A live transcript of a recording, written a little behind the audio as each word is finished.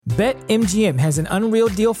BetMGM has an unreal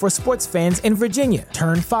deal for sports fans in Virginia.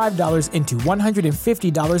 Turn $5 into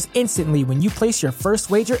 $150 instantly when you place your first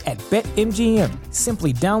wager at BetMGM.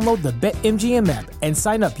 Simply download the BetMGM app and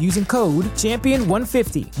sign up using code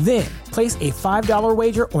Champion150. Then, place a $5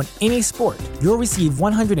 wager on any sport. You'll receive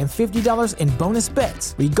 $150 in bonus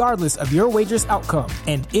bets, regardless of your wager's outcome.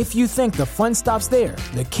 And if you think the fun stops there,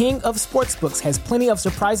 the King of Sportsbooks has plenty of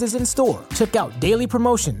surprises in store. Check out daily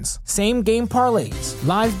promotions, same-game parlays,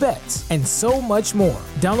 live bets, and so much more.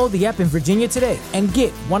 Download the app in Virginia today and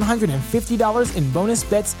get $150 in bonus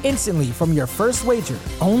bets instantly from your first wager.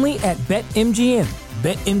 Only at BetMGM.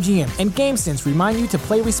 BetMGM and GameSense remind you to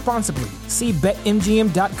play responsibly. See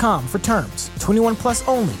BetMGM.com for terms. 21 plus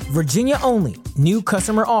only. Virginia only. New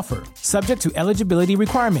customer offer. Subject to eligibility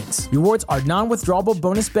requirements. Rewards are non-withdrawable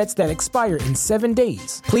bonus bets that expire in 7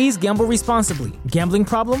 days. Please gamble responsibly. Gambling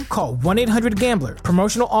problem? Call 1-800-GAMBLER.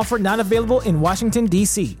 Promotional offer not available in Washington,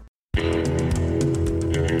 D.C.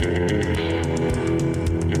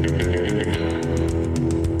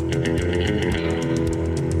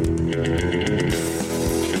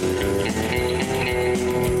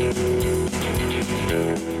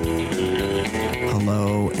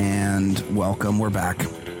 Welcome. We're back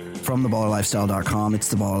from theballerlifestyle.com. It's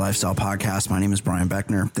the Baller Lifestyle Podcast. My name is Brian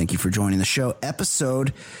Beckner. Thank you for joining the show.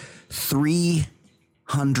 Episode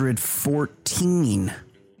 314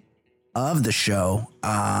 of the show.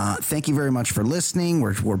 Thank you very much for listening.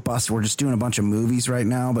 We're just doing a bunch of movies right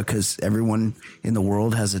now because everyone in the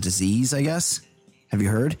world has a disease, I guess. Have you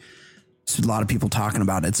heard? There's a lot of people talking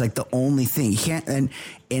about it. It's like the only thing you can't, and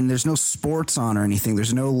there's no sports on or anything.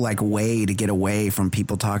 There's no like way to get away from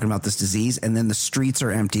people talking about this disease. And then the streets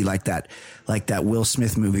are empty like that Will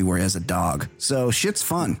Smith movie where he has a dog. So shit's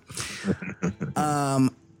fun.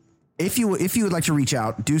 If you would like to reach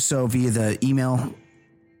out, do so via the email.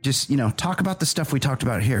 Just, talk about the stuff we talked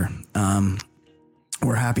about here.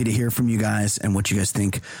 We're happy to hear from you guys and what you guys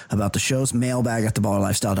think about the shows. Mailbag at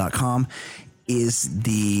theballerlifestyle.com is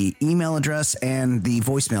the email address, and the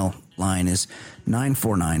voicemail line is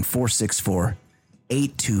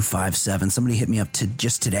 949-464-8257. Somebody hit me up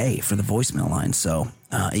just today for the voicemail line. So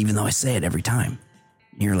even though I say it every time,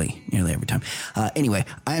 nearly every time. Anyway,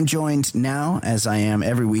 I am joined now, as I am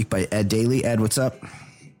every week, by Ed Daly. Ed, what's up?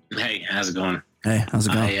 Hey, how's it going? Hey, how's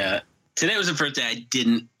it going? Today was the first day I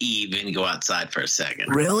didn't even go outside for a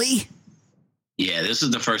second. Really? Yeah, this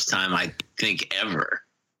is the first time I think ever.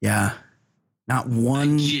 Yeah. Not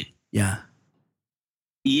one. Yeah.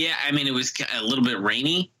 Yeah, I mean, it was a little bit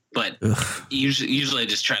rainy, but usually I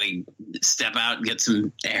just try to step out and get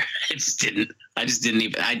some air. I just didn't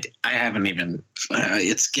even. I haven't even.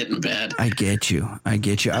 It's getting bad. I get you. I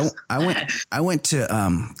went to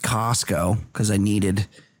Costco because I needed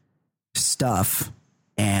stuff,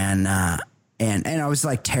 and I was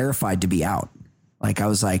like terrified to be out. Like I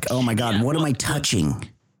was like, oh my God, what am I touching?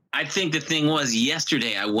 I think the thing was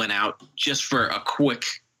yesterday I went out just for a quick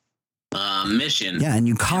mission. Yeah, and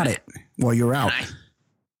you caught it while you were out.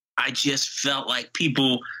 I just felt like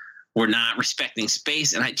people were not respecting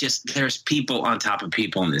space, and there's people on top of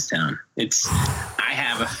people in this town. I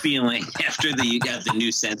have a feeling after the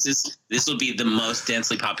new census, this will be the most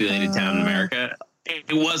densely populated town in America.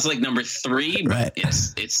 It was like number 3, but right.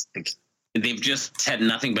 it's they've just had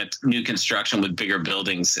nothing but new construction with bigger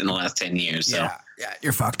buildings in the last 10 years. So. Yeah,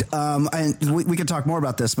 you're fucked. And we could talk more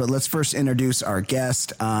about this, but let's first introduce our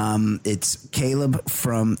guest. It's Caleb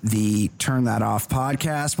from the Turn That Off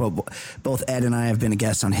podcast. Well, both Ed and I have been a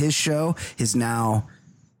guest on his show. His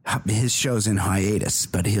show's in hiatus,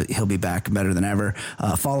 but he'll be back better than ever.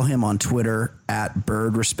 Follow him on Twitter at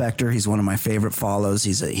Bird Respecter. He's one of my favorite follows.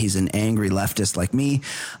 He's an angry leftist like me.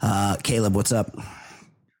 Caleb, what's up?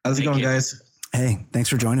 How's it going, guys? Hey, thanks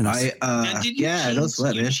for joining us.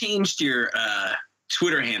 You changed your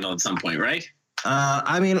Twitter handle at some point, right?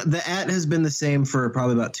 I mean, the @ has been the same for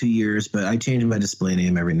probably about 2 years, but I change my display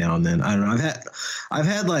name every now and then. I don't know. I've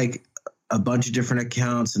had like a bunch of different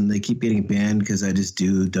accounts, and they keep getting banned because I just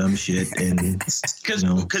do dumb shit. And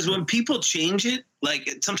because when people change it,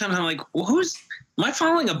 like sometimes I'm like, well, am I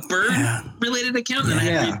following a bird related account? And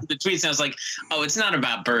I read the tweets, and I was like, oh, it's not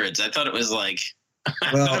about birds. I thought it was like.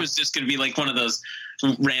 I thought it was just going to be like one of those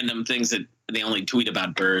random things that they only tweet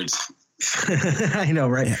about birds. I know,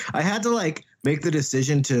 right? Yeah. I had to make the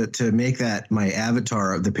decision to make that my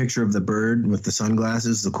avatar, the picture of the bird with the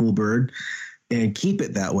sunglasses, the cool bird, and keep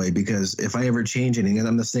it that way, because if I ever change anything, and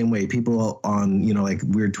I'm the same way, people on, like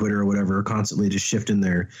weird Twitter or whatever are constantly just shifting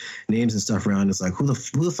their names and stuff around. It's like, who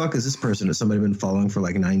the fuck is this person? Has somebody been following for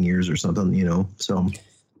like 9 years or something, so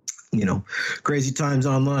crazy times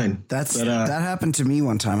online. That happened to me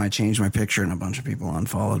one time. I changed my picture and a bunch of people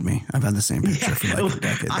unfollowed me. I've had the same picture for like a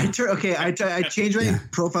decade. I changed my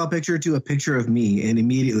profile picture to a picture of me, and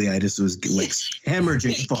immediately I just was like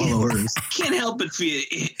hemorrhaging followers. I can't help but feel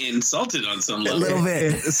insulted on some level. A little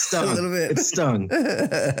bit. It stung. A little bit. It stung.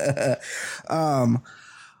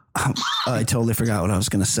 I totally forgot what I was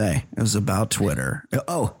going to say. It was about Twitter.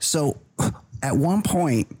 Oh, so at one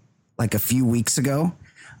point, like a few weeks ago,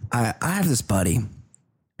 I have this buddy.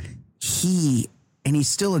 He's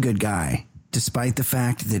still a good guy, despite the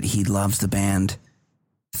fact that he loves the band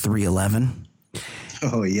 311.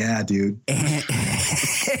 Oh yeah, dude. And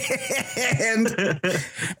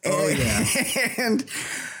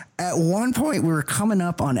at one point we were coming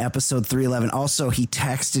up on episode 311. Also, he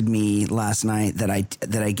texted me last night that I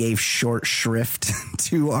gave short shrift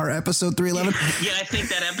to our episode 311. Yeah, I think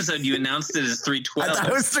that episode you announced it as 312. I thought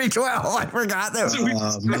it was 312. I forgot that.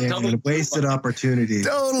 Oh man, wasted opportunity.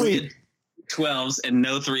 Totally. 12s and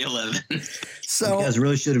no 311. So you guys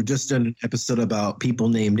really should have just done an episode about people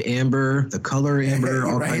named Amber, the color amber,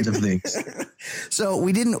 all kinds of things. So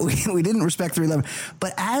we didn't respect 311.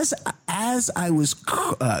 But as I was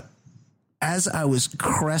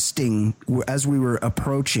cresting, as we were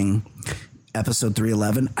approaching episode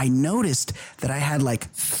 311, I noticed that I had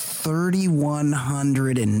like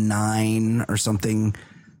 3,109 or something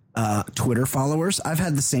Twitter followers. I've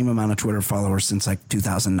had the same amount of Twitter followers since like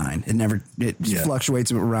 2009. It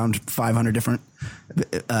fluctuates around 500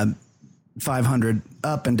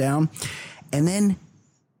 up and down. And then,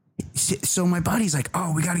 so my buddy's like,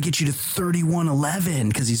 oh, we got to get you to 3111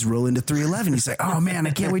 because he's rolling to 311. He's like, oh man,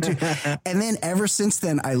 I can't wait to. And then ever since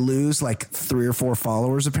then, I lose like 3 or 4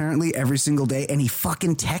 followers apparently every single day. And he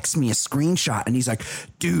fucking texts me a screenshot and he's like,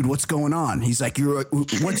 dude, what's going on? He's like,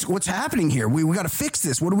 what's happening here? We got to fix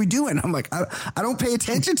this. What are we doing? I'm like, I don't pay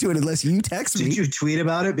attention to it unless you text me. Did you tweet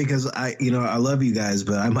about it? Because I love you guys,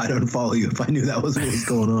 but I might unfollow you if I knew that was what was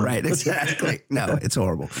going on. Right. Exactly. No, it's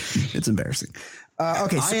horrible. It's embarrassing.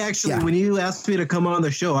 Okay. So, when you asked me to come on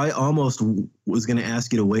the show, I almost was going to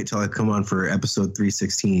ask you to wait till I come on for episode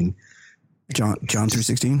 316. John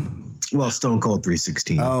 316. Well, Stone Cold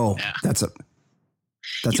 316. Oh, yeah. That's a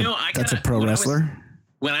pro wrestler.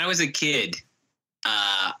 When I was a kid,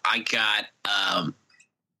 I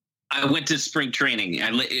went to spring training.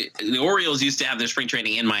 The Orioles used to have their spring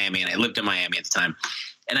training in Miami, and I lived in Miami at the time.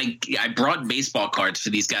 And I brought baseball cards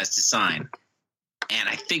for these guys to sign. And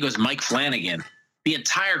I think it was Mike Flanagan. The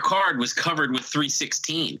entire card was covered with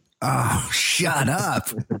 316. Oh, shut up.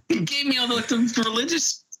 He gave me all the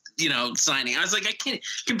religious, signing. I was like, I can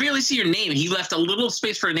barely see your name. He left a little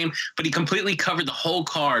space for a name, but he completely covered the whole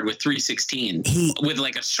card with 316 with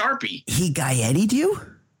like a Sharpie. He Guyetti'd you?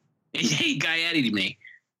 He Guyetti'd me.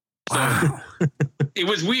 So wow. It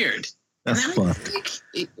was weird. That's fun.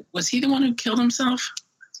 Was he the one who killed himself?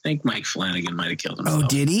 I think Mike Flanagan might have killed himself. Oh,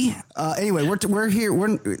 did he? Anyway, we're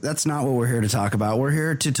here. That's not what we're here to talk about. We're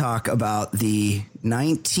here to talk about the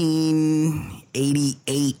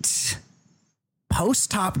 1988 post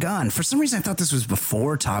Top Gun. For some reason, I thought this was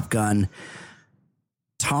before Top Gun.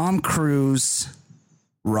 Tom Cruise,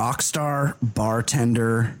 rock star,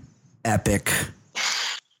 bartender, epic.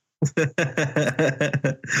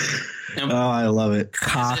 I love it.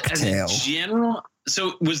 Cocktail. As a general.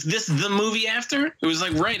 So was this the movie after? It was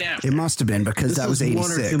like right after. It must have been because that was 86.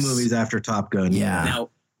 One or two movies after Top Gun. Yeah.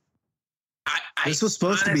 Now, this was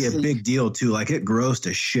supposed to be a big deal too. Like it grossed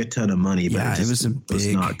a shit ton of money, but it was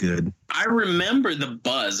not good. I remember the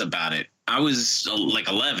buzz about it. I was like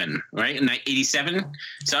 11, right? In 87.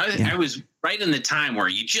 So I was right in the time where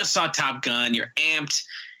you just saw Top Gun, you're amped.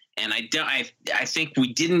 And I think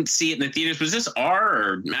we didn't see it in the theaters. Was this R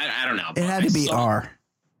or I don't know. It had to be R.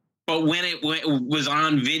 But when it was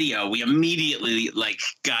on video, we immediately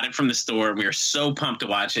got it from the store. And we were so pumped to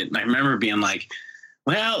watch it. And I remember being like,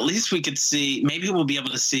 well, at least we could see, maybe we'll be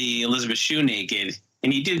able to see Elizabeth Shue naked.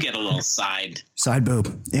 And you do get a little side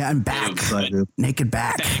boob. Yeah, and back. Naked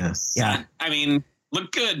back. Yes. Yeah. I mean,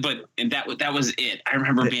 looked good, but that was it. I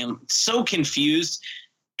remember being so confused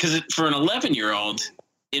because for an 11-year-old,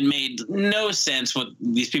 it made no sense what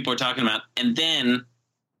these people are talking about. And then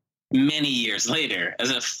many years later,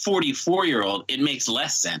 as a 44-year-old, it makes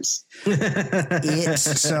less sense. Let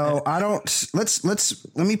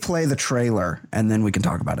me play the trailer and then we can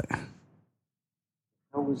talk about it.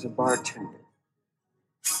 How was a bartender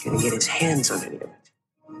gonna get his hands on any of it?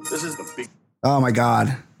 This is the big. Oh my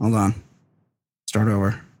God. Hold on. Start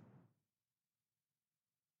over.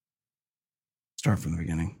 Start from the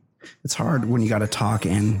beginning. It's hard when you got to talk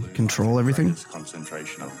and control everything.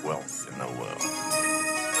 Concentration of wealth in the world.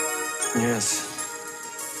 Yes.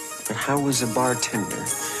 But how was a bartender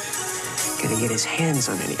gonna get his hands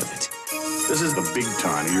on any of it? This is the big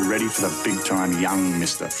time. Are you ready for the big time, young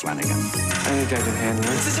Mr. Flanagan? I think I can handle it.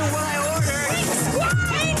 This isn't what I ordered.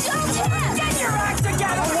 Get your act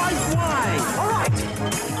together. A white wine. All right.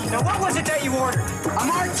 Now, what was it that you ordered? A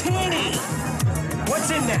martini. What's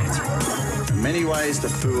in that? Many ways to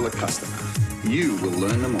fool a customer. You will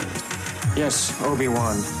learn them all. Yes,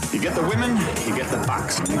 Obi-Wan. You get the women, you get the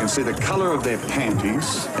bucks, and you can see the color of their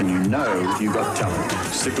panties, and you know you got talent.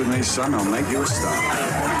 Stick with me, son. I'll make you a star.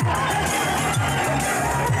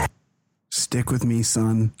 Stick with me,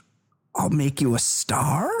 son. I'll make you a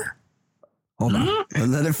star? Hold on.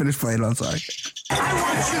 Let it finish playing. I'm sorry. I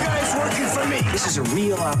want you guys working for me. This is a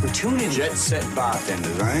real opportunity. Jet set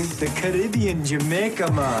bartenders, eh? The Caribbean Jamaica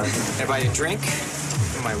man. Can I buy you a drink?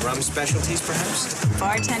 My rum specialties, perhaps?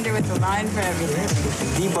 Bartender with a line for everything.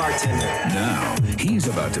 The bartender. Now, he's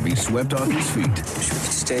about to be swept off his feet Wish we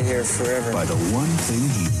could stay here forever. by the one thing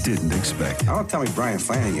he didn't expect. Don't tell me Brian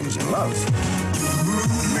Flanagan was in love.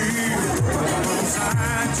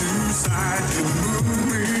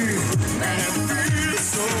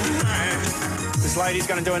 This lady's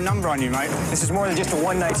gonna do a number on you, mate. This is more than just a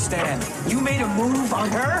one-night stand. You made a move on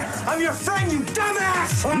her? I'm your friend, you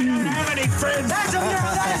dumbass! I don't have any friends. That's a girl,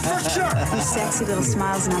 that is for sure. Your sexy little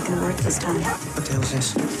smile's not going to work this time. What the hell is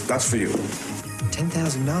this? That's for you.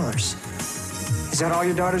 $10,000. Is that all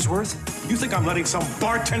your daughter's worth? You think I'm letting some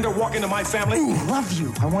bartender walk into my family? I love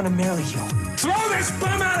you. I want to marry you. Throw this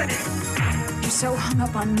bum out of here! You're so hung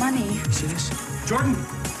up on money. See this? Jordan,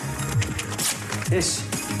 This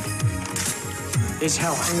is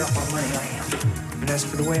how hung up on money I am. And as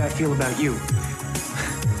for the way I feel about you,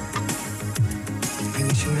 maybe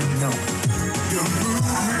you should never know.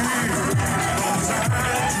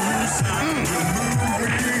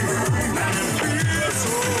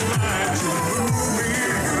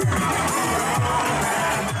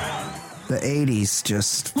 The 80s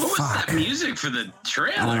just, What was fuck. that music for the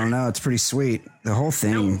trailer? I don't know. It's pretty sweet. The whole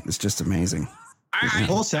thing is just amazing. The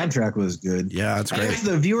whole soundtrack was good. Yeah, it's great. If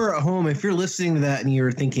the viewer at home, if you're listening to that and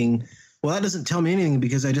you're thinking, well, that doesn't tell me anything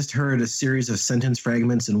because I just heard a series of sentence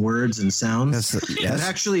fragments and words and sounds. That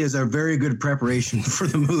actually is a very good preparation for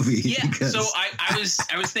the movie. Yeah, because so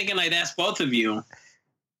I was thinking I'd ask both of you,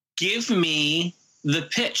 give me the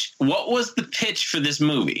pitch. What was the pitch for this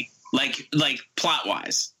movie? Like plot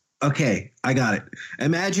wise? Okay, I got it.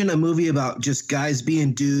 Imagine a movie about just guys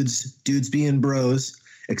being dudes being bros,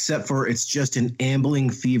 except for it's just an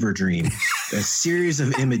ambling fever dream. A series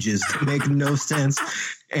of images that make no sense.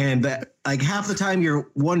 And that, like, half the time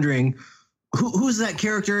you're wondering, who's that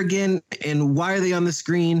character again? And why are they on the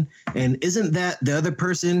screen? And isn't that the other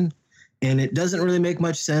person? And it doesn't really make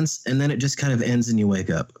much sense. And then it just kind of ends and you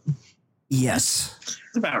wake up. Yes.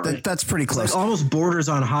 That's about right. That's pretty It's close. like almost borders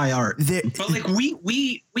on high art. But like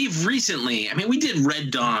we've recently, I mean, we did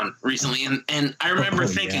Red Dawn recently, and I remember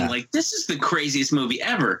thinking like, this is the craziest movie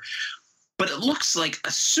ever. But it looks like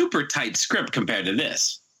a super tight script compared to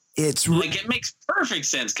this. It's like it makes perfect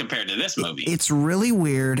sense compared to this movie. It's really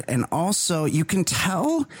weird, and also you can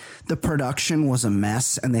tell the production was a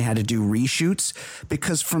mess, and they had to do reshoots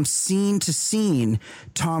because from scene to scene,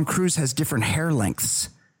 Tom Cruise has different hair lengths.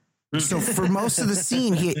 So for most of the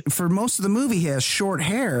scene, for most of the movie, he has short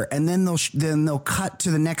hair, and then they'll cut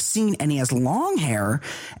to the next scene, and he has long hair,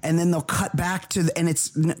 and then they'll cut back to and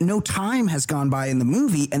it's no time has gone by in the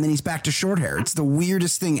movie, and then he's back to short hair. It's the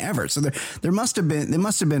weirdest thing ever. So there must have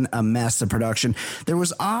been a mess of production. There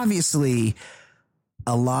was obviously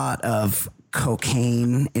a lot of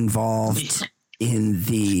cocaine involved in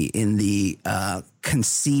the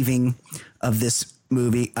conceiving of this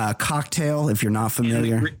movie. Cocktail, if you're not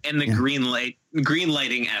familiar, and the green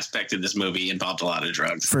lighting aspect of this movie involved a lot of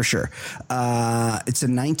drugs for sure. It's a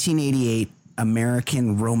 1988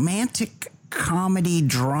 American romantic comedy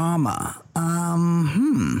drama.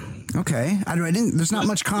 Okay, I didn't. There's not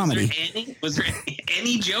much comedy. Was there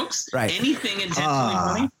any jokes? Right. Anything intentionally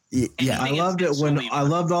funny? Yeah, I loved it when I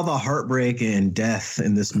loved all the heartbreak and death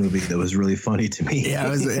in this movie. That was really funny to me. Yeah, it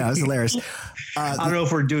was hilarious. I don't know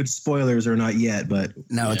if we're doing spoilers or not yet, but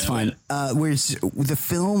no, it's fine. Whereas the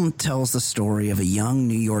film tells the story of a young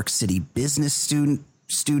New York City business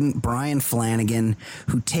student Brian Flanagan,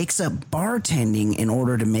 who takes up bartending in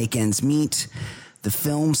order to make ends meet. The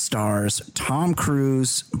film stars Tom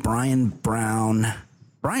Cruise, Brian Brown.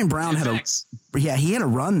 Brian Brown had a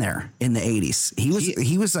run there in the 80s.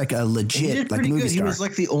 He was like a legit like movie star. He was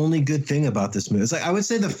like the only good thing about this movie. It's like I would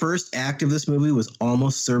say the first act of this movie was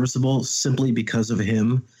almost serviceable simply because of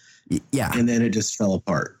him. Yeah, and then it just fell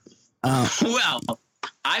apart. Well,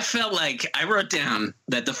 I felt like I wrote down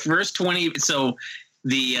that the first 20. So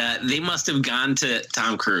they must have gone to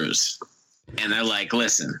Tom Cruise and they're like,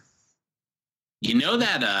 listen, you know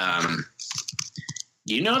that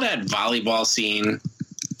volleyball scene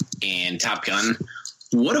in Top Gun?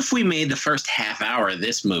 What if we made the first half hour of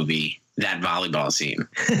this movie that volleyball scene?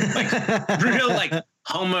 Like real like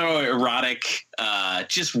homoerotic,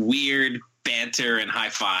 just weird banter and high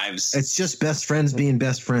fives. It's just best friends being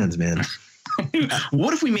best friends, man.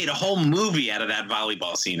 What if we made a whole movie out of that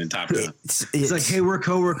volleyball scene in Top Gun? It's like, hey, we're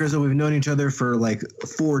coworkers and we've known each other for like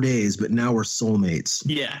 4 days, but now we're soulmates.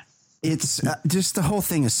 Yeah. It's just the whole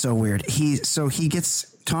thing is so weird.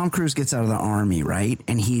 Tom Cruise gets out of the army, right?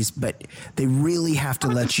 But they really have to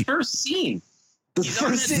let you. First scene. The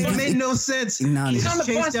first scene made no sense. He's on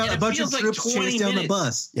the bus. A bunch of troops chased down the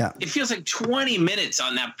bus. Yeah. It feels like 20 minutes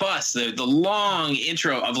on that bus. The long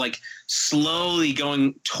intro of like slowly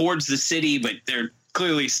going towards the city, but they're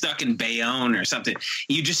clearly stuck in Bayonne or something.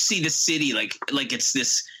 You just see the city like it's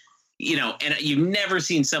this, you know, and you've never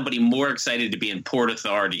seen somebody more excited to be in Port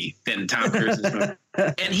Authority than Tom Cruise is.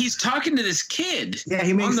 And he's talking to this kid. Yeah,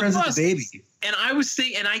 he made friends with the baby. And I was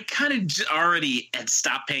thinking, and I kind of already had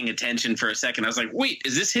stopped paying attention for a second. I was like, wait,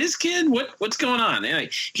 is this his kid? What's going on? And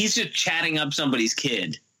he's just chatting up somebody's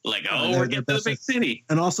kid. Like, we're getting to the big city.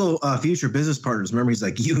 And also future business partners. Remember, he's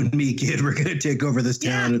like, you and me, kid, we're going to take over this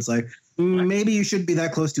town. Yeah. It's like, maybe you shouldn't be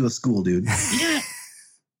that close to a school, dude. Yeah.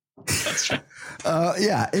 That's right.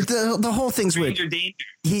 Yeah, the whole thing's weird.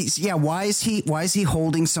 Why is he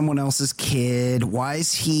holding someone else's kid? Why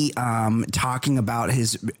is he talking about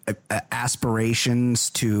his aspirations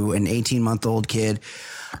to an 18-month-old kid?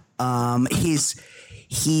 And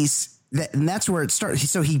that's where it starts.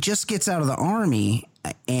 So he just gets out of the army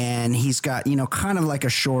and he's got, you know, kind of like a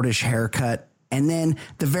shortish haircut. And then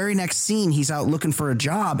the very next scene, he's out looking for a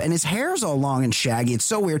job and his hair's all long and shaggy. It's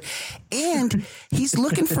so weird. And he's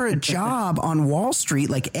looking for a job on Wall Street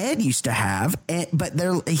like Ed used to have. But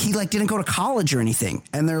he like didn't go to college or anything.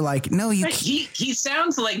 And they're like, no, you can't. He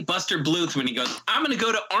sounds like Buster Bluth when he goes, I'm going to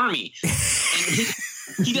go to Army.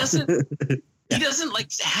 And he doesn't. He doesn't like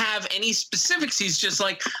have any specifics. He's just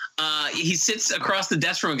like, he sits across the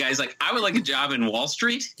desk from a guy. He's like, I would like a job in Wall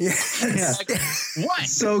Street. Yeah. Like, what?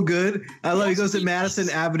 So good. I love. He goes to Madison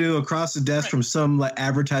Avenue across the desk from some like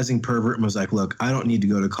advertising pervert and was like, look, I don't need to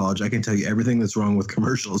go to college. I can tell you everything that's wrong with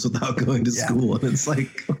commercials without going to school. And it's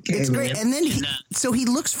like, okay, it's great. And then he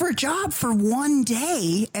looks for a job for one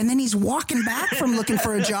day and then he's walking back from looking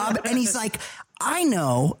for a job and he's like, I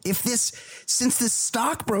know since this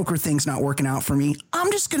stockbroker thing's not working out for me,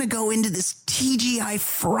 I'm just going to go into this TGI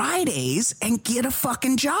Fridays and get a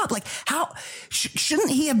fucking job. Like how shouldn't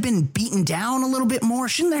he have been beaten down a little bit more?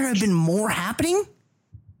 Shouldn't there have been more happening?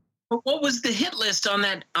 But what was the hit list on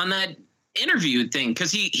that interview thing?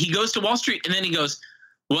 Cause he goes to Wall Street and then he goes,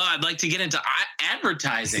 well, I'd like to get into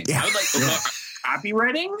advertising. Yeah. I would like to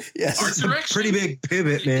copywriting. Yes. Art direction. Pretty big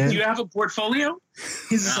pivot, man. Do you have a portfolio?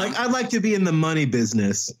 He's just like, I'd like to be in the money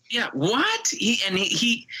business. Yeah. What?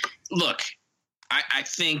 He look, I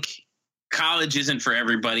think college isn't for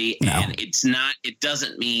everybody. No. And it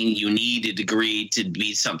doesn't mean you need a degree to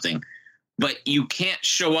be something, but you can't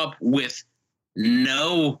show up with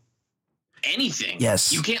no anything.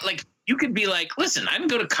 Yes. You can't you could be like, listen, I didn't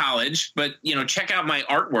go to college, but check out my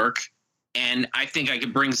artwork. And I think I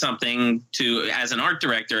could bring something to as an art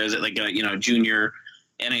director, as like a junior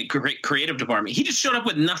in a creative department. He just showed up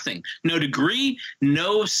with nothing, no degree,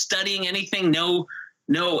 no studying anything,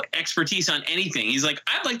 no expertise on anything. He's like,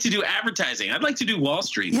 I'd like to do advertising. I'd like to do Wall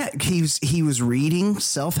Street. Yeah, he was reading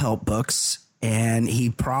self-help books, and he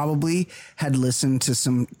probably had listened to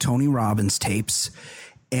some Tony Robbins tapes.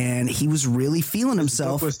 And he was really feeling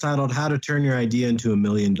himself. His book was titled "How to Turn Your Idea into $1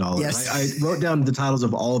 Million." Yes. I wrote down the titles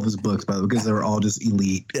of all of his books, by the way, because they were all just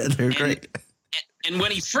elite. Yeah, they're great. And when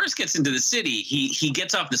he first gets into the city, he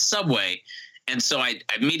gets off the subway, and so I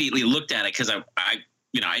immediately looked at it because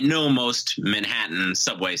I know most Manhattan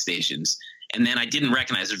subway stations, and then I didn't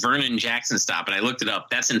recognize it. Vernon Jackson Stop, and I looked it up.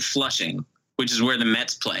 That's in Flushing, which is where the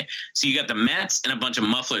Mets play. So you got the Mets and a bunch of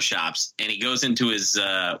muffler shops, and he goes into his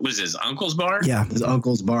his uncle's bar? Yeah, his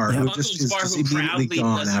uncle's bar. Yeah. Just immediately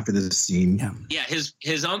gone after this scene. Yeah,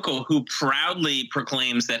 his uncle who proudly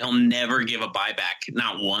proclaims that he'll never give a buyback,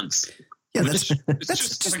 not once. Yeah, that's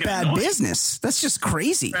just bad annoying business. That's just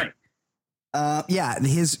crazy. Right.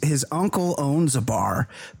 His uncle owns a bar,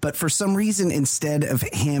 but for some reason, instead of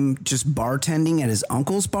him just bartending at his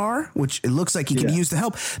uncle's bar, which it looks like he could use the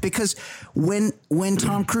help, because when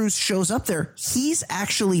Tom Cruise shows up there, he's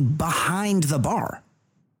actually behind the bar.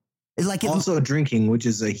 Like also drinking, which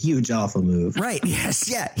is a huge alpha move. Right. Yes.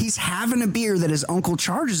 Yeah. He's having a beer that his uncle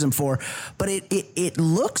charges him for, but it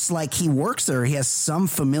looks like he works there. He has some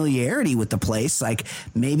familiarity with the place. Like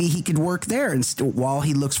maybe he could work there and while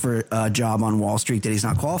he looks for a job on Wall Street that he's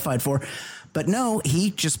not qualified for. But no,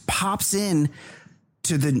 he just pops in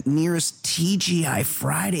to the nearest TGI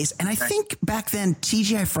Fridays. And I think back then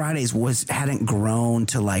TGI Fridays hadn't grown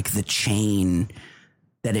to like the chain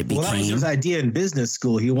that it became. Well, that was his idea in business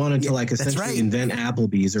school. He wanted to like essentially invent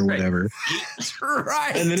Applebee's or whatever.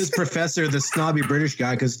 Right. And then his professor, the snobby British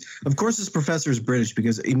guy, because of course his professor is British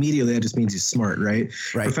because immediately that just means he's smart, right?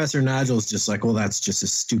 Professor Nigel's just like, well, that's just a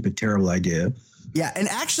stupid, terrible idea. Yeah, and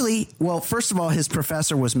actually, well, first of all, his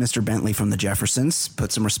professor was Mr. Bentley from the Jeffersons.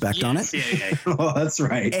 Put some respect on it. Yeah. Oh, that's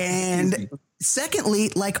right. And secondly,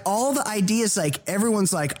 like all the ideas, like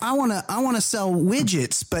everyone's like, I want to sell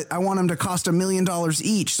widgets, but I want them to cost $1 million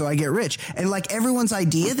each, so I get rich. And like everyone's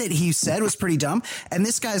idea that he said was pretty dumb. And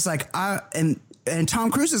this guy's like, and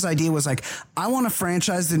Tom Cruise's idea was like, I want to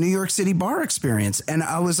franchise the New York City bar experience. And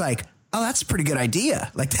I was like, oh, that's a pretty good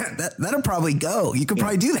idea. Like that'll probably go. You could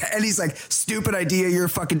probably do that. And he's like, stupid idea. You're a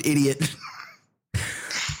fucking idiot.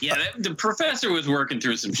 Yeah, the professor was working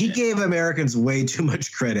through some shit. He gave Americans way too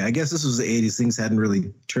much credit. I guess this was the 80s. Things hadn't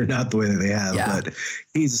really turned out the way that they have. Yeah. But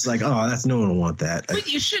he's just like, oh, no one will want that.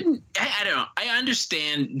 But you shouldn't. I don't know. I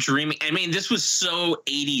understand dreaming. I mean, this was so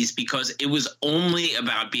 80s because it was only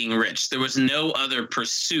about being rich. There was no other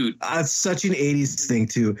pursuit. It's such an 80s thing,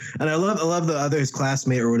 too. And I love the other, his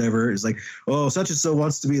classmate or whatever is like, oh, such and so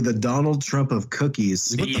wants to be the Donald Trump of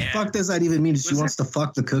cookies. What the fuck does that even mean? She wants to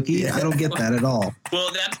fuck the cookie? Yeah. I don't get that at all. Well,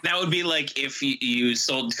 that would be like if you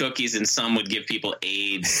sold cookies and some would give people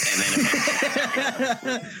AIDS and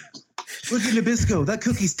then look at Nabisco, that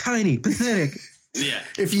cookie's tiny, pathetic. Yeah.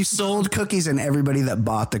 If you sold cookies and everybody that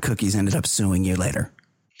bought the cookies ended up suing you later.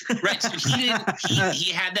 Right. So he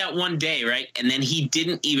had that one day, right? And then he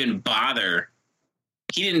didn't even bother.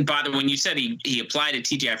 He didn't bother when you said he applied at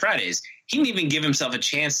TGI Fridays. He didn't even give himself a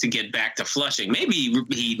chance to get back to Flushing. Maybe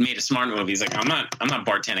he made a smart move. He's like, I'm not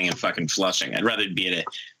bartending in fucking Flushing. I'd rather be at a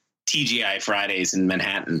TGI Fridays in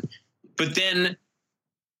Manhattan. But then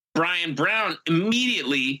Brian Brown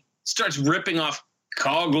immediately starts ripping off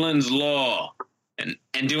Coughlin's Law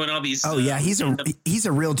and doing all these. Oh yeah, he's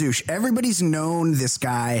a real douche. Everybody's known this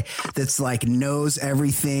guy that's like knows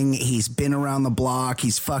everything. He's been around the block.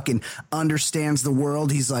 He's fucking understands the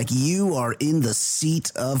world. He's like, you are in the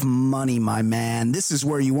seat of money, my man. This is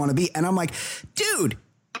where you want to be. And I'm like, dude,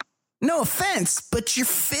 no offense, but you're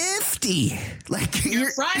 50. Like you're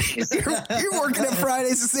working at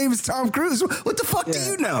Fridays the same as Tom Cruise. What the fuck do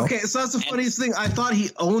you know? Okay, so that's the funniest thing. I thought he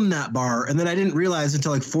owned that bar, and then I didn't realize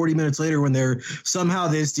until like 40 minutes later when they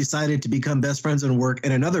just decided to become best friends and work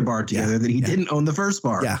in another bar together that he didn't own the first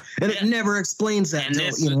bar. Yeah, and it never explains that. And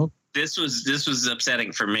this was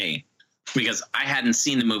upsetting for me because I hadn't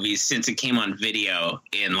seen the movie since it came on video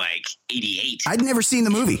in like '88. I'd never seen the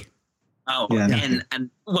movie. Oh, yeah. And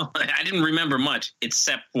well, I didn't remember much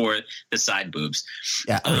except for the side boobs.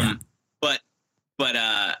 Yeah. But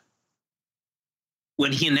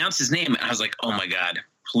when he announced his name, I was like, oh my God,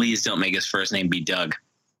 please don't make his first name be Doug.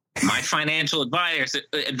 My financial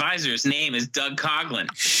advisor's name is Doug Coughlin.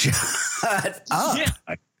 Shut up. Yeah.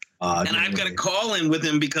 And I've got to call in with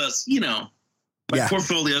him because, my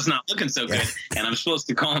portfolio's not looking so good, and I'm supposed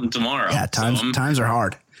to call him tomorrow. Yeah, times are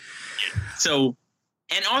hard. So,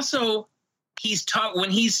 and also,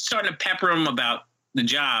 when he's starting to pepper him about the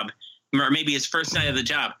job, or maybe his first night of the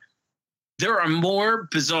job, there are more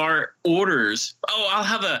bizarre orders. Oh, I'll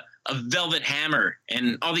have a velvet hammer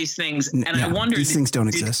and all these things. And I wonder, these things don't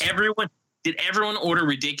exist. Did everyone order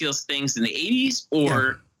ridiculous things in the 80s,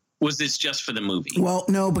 or was this just for the movie? Well,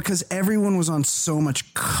 no, because everyone was on so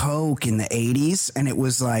much coke in the 80s, and it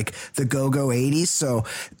was like the go-go 80s. So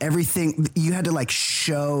everything, you had to like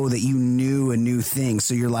show that you knew a new thing.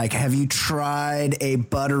 So you're like, have you tried a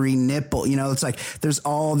buttery nipple? It's like there's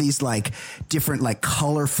all these like different like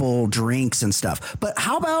colorful drinks and stuff. But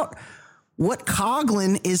how about what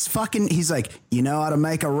Coughlin is fucking, he's like, you know how to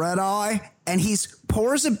make a red eye? And he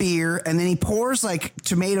pours a beer, and then he pours like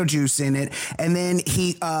tomato juice in it, and then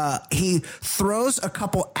he throws a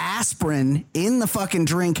couple aspirin in the fucking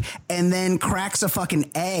drink, and then cracks a fucking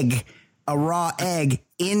egg, a raw egg,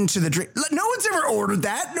 into the drink. No one's ever ordered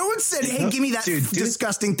that. No one said, "Hey, give me that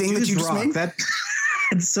disgusting thing that you just made."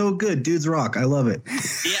 It's so good, dudes rock. I love it.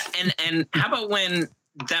 Yeah, and how about when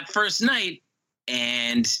that first night,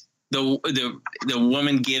 and the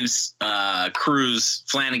woman gives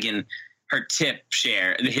Flanagan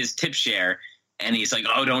his tip share, and he's like,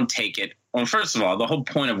 oh, don't take it. Well, first of all, the whole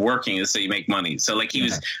point of working is so you make money. So like he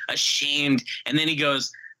was ashamed. And then he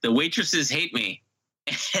goes, the waitresses hate me.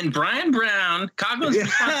 And Brian Brown, Coughlin's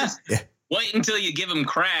response is, wait until you give him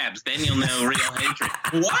crabs. Then you'll know real hatred.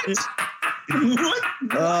 What? What?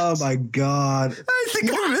 Oh my God! I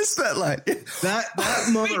think I missed that line. That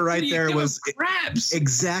moment right there was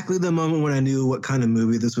exactly the moment when I knew what kind of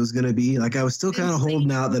movie this was going to be. Like I was still kind of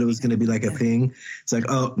holding out that it was going to be like a thing. It's like,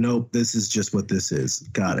 oh nope, this is just what this is.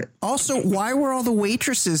 Got it. Also, why were all the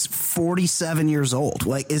waitresses 47 years old?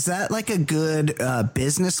 Like, is that like a good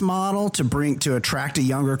business model to attract a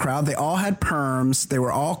younger crowd? They all had perms. They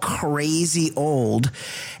were all crazy old.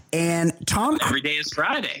 And every day is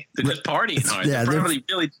Friday. They're just partying hard. Yeah, they're probably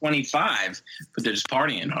really 25, but they're just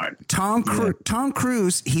partying hard. Tom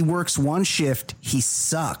Cruise, he works one shift, he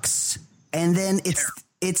sucks, and then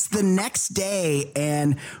it's the next day,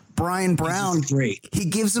 and Brian Brown, he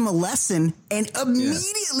gives him a lesson, and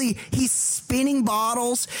immediately he's spinning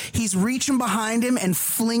bottles. He's reaching behind him and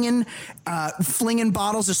flinging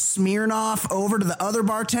bottles of Smirnoff over to the other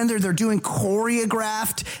bartender. They're doing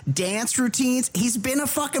choreographed dance routines. He's been a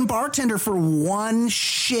fucking bartender for one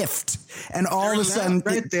shift, and all of a sudden,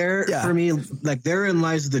 right there for me, like therein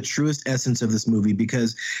lies the truest essence of this movie,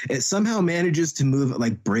 because it somehow manages to move at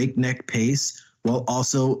like breakneck pace while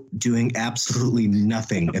also doing absolutely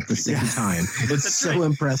nothing at the same time. It's so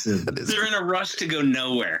impressive. They're in a rush to go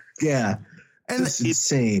nowhere. Yeah. And it's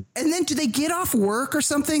insane. And then do they get off work or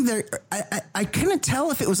something? I couldn't tell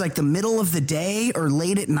if it was like the middle of the day or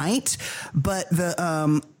late at night, but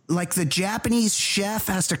the Japanese chef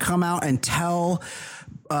has to come out and tell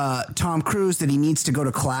Tom Cruise that he needs to go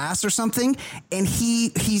to class or something, and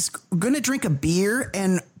he's gonna drink a beer,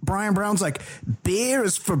 and Brian Brown's like, beer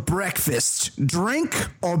is for breakfast, drink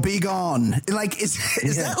or be gone. Like, is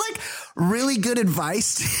that like really good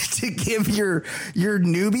advice to give your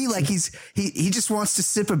newbie? Like he just wants to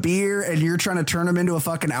sip a beer and you're trying to turn him into a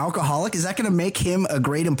fucking alcoholic. Is that gonna make him a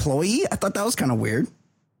great employee? I thought that was kind of weird.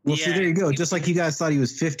 Well, see, there you go. Just like you guys thought he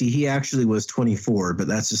was 50, he actually was 24, but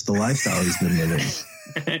that's just the lifestyle he's been living.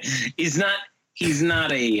 He's not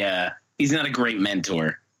a great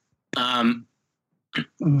mentor.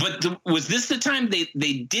 But was this the time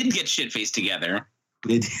they did get shit-faced together?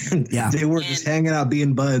 They did. Yeah. They were just hanging out,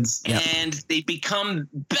 being buds. And they become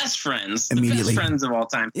best friends, immediately. The best friends of all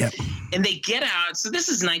time. Yep. And they get out. So this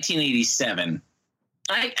is 1987.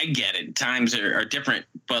 I get it. Times are different,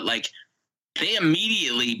 but like, they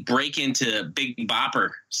immediately break into Big Bopper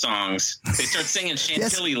songs. They start singing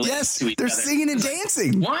Chantilly Lace to each other. They're singing and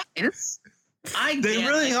dancing. What? They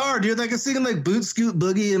really are, dude. Like, singing like Boot Scoot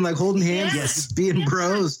Boogie and like holding hands, just being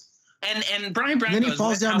bros. And Brian Brown. And then he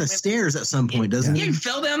falls down the stairs at some point, doesn't he? Yeah, he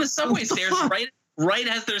fell down the subway stairs right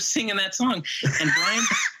as they're singing that song. And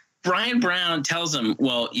Brian Brown tells him,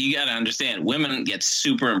 "Well, you got to understand, women get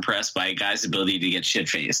super impressed by a guy's ability to get shit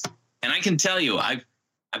faced." And I can tell you, I've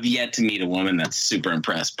yet to meet a woman that's super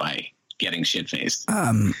impressed by getting shit faced.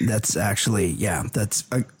 That's actually, that's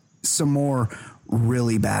some more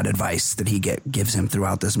really bad advice that he gives him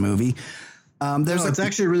throughout this movie. It's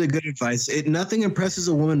actually really good advice. Nothing impresses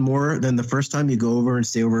a woman more than the first time you go over and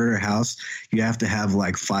stay over at her house. You have to have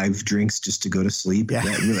like 5 drinks just to go to sleep. Yeah.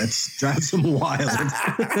 That drives them wild.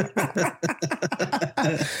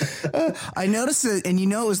 I noticed that, and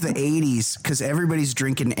it was the 80s because everybody's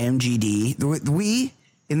drinking MGD.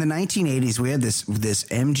 In the 1980s, we had this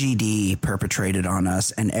MGD perpetrated on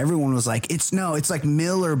us, and everyone was like, it's like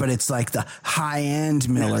Miller, but it's like the high-end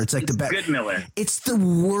Miller. It's like the best. Good Miller. It's the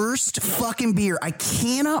worst fucking beer. I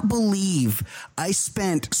cannot believe I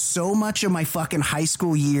spent so much of my fucking high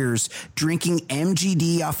school years drinking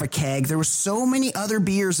MGD off a keg. There were so many other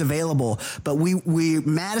beers available, but we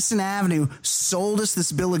Madison Avenue sold us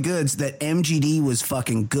this bill of goods that MGD was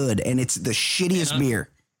fucking good, and it's the shittiest beer.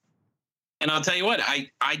 And I'll tell you what, I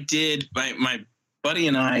did, my buddy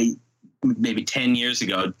and I, maybe 10 years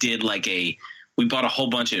ago, we bought a whole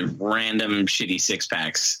bunch of random shitty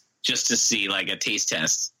 6-packs just to see like a taste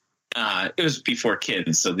test. It was before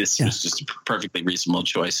kids, so this was just a perfectly reasonable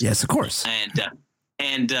choice. Yes, of course.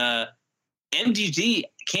 And MGD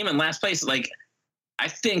came in last place. Like, I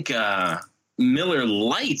think Miller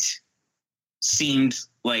Lite seemed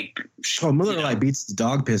like... Oh, Miller Lite beats the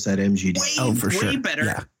dog piss at MGD. For sure. Way better.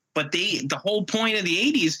 Yeah. But the whole point of the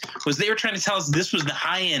 80s was they were trying to tell us this was the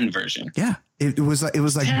high end version. Yeah, it was like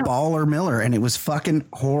Baller Miller, and it was fucking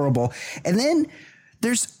horrible. And then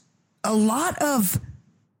there's a lot of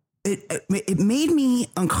it made me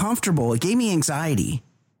uncomfortable. It gave me anxiety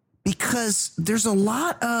because there's a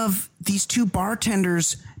lot of these two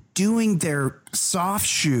bartenders doing their soft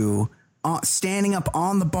shoe standing up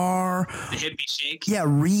on the bar. The hippie shake. Yeah,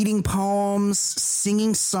 reading poems,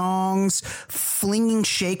 singing songs, flinging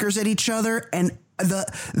shakers at each other, and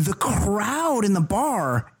the crowd in the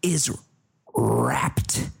bar is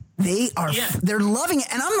rapt. They're loving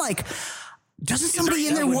it, and I'm like, doesn't somebody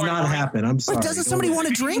in there would not happen? I'm sorry. But doesn't somebody want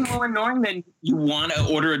a drink? More annoying than you want to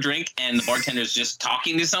order a drink and the bartender's just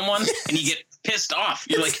talking to someone and you get pissed off.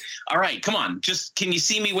 You're like, all right, come on, just can you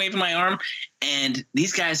see me waving my arm? And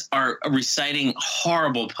these guys are reciting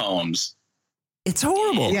horrible poems. It's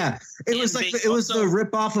horrible. Yeah, it was like it was the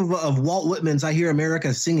ripoff of Walt Whitman's "I Hear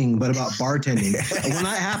America Singing," but about bartending. When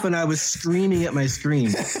that happened, I was screaming at my screen.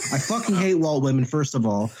 I fucking hate Walt Whitman. First of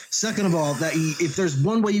all, second of all, that if there's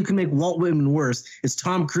one way you can make Walt Whitman worse, it's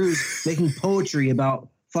Tom Cruise making poetry about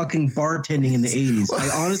fucking bartending in the 80s. I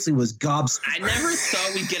honestly was gobsmacked. I never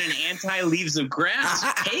thought we'd get an anti-Leaves of Grass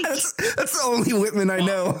cake. That's the only Whitman I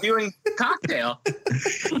know. Doing cocktail.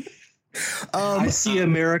 I see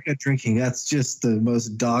America drinking. That's just the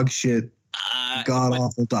most dog shit, god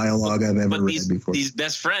awful dialogue I've ever read before. These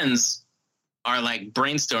best friends are like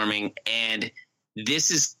brainstorming, and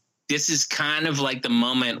this is kind of like the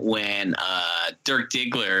moment when Dirk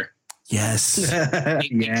Diggler. Yes.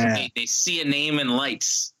 They see a name in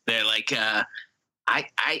lights. They're like,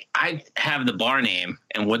 I have the bar name,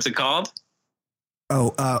 and what's it called?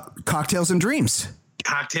 Cocktails and Dreams.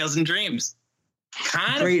 Cocktails and Dreams.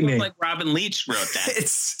 Kind Great of name. like Robin Leach wrote that.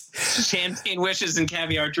 It's Champagne Wishes and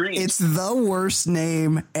Caviar Dreams. It's the worst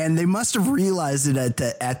name, and they must have realized it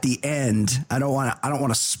at the end. I don't want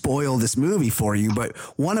to spoil this movie for you, but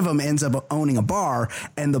one of them ends up owning a bar,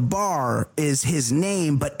 and the bar is his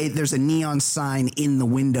name, but there's a neon sign in the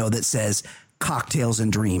window that says Cocktails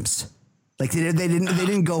and Dreams. Like they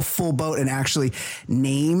didn't go full boat and actually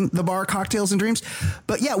name the bar Cocktails and Dreams.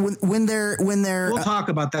 But yeah, when they're we'll talk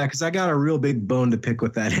about that because I got a real big bone to pick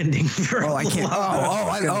with that ending.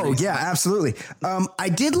 Yeah, absolutely. I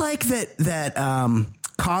did like that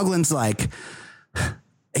Coughlin's like,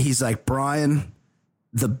 he's like, Brian,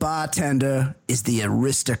 the bartender is the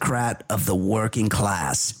aristocrat of the working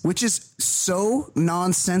class, which is so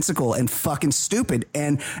nonsensical and fucking stupid.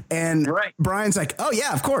 And right. Brian's like, oh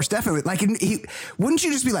yeah, of course, definitely. Like, wouldn't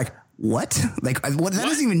you just be like, what? Like, what? That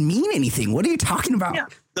doesn't even mean anything. What are you talking about? Yeah.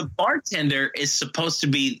 The bartender is supposed to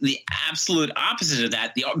be the absolute opposite of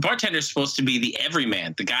that. The bartender is supposed to be the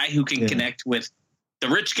everyman, the guy who can connect with the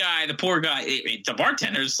rich guy, the poor guy. The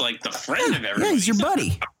bartender's like the friend of everybody. Yeah, he's your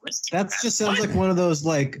buddy. That just sounds like one of those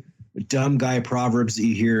like dumb guy proverbs that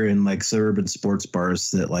you hear in like suburban sports bars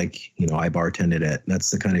that like, you know, I bartended at. That's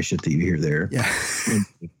the kind of shit that you hear there. Yeah.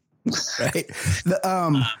 Right.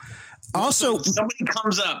 Also, somebody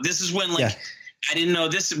comes up. This is when I didn't know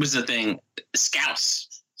this was a thing.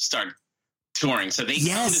 Scouts start touring, so they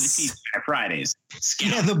come to the TGI Fridays.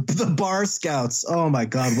 Scouts. Yeah, the bar scouts. Oh my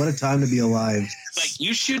God, what a time to be alive! Like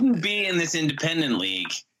you shouldn't be in this independent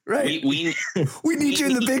league, right? We need you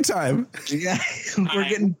in the big time. Yeah,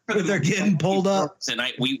 they're getting pulled up, and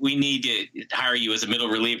we need to hire you as a middle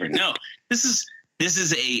reliever. No, this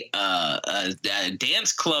is a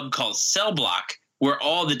dance club called Cell Block where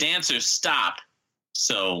all the dancers stop,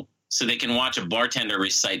 so they can watch a bartender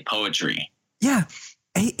recite poetry. Yeah.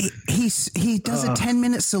 He does a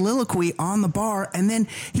 10-minute soliloquy on the bar, and then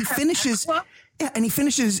he finishes. Yeah, and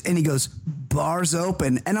he goes, bar's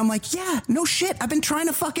open. And I'm like, yeah, no shit. I've been trying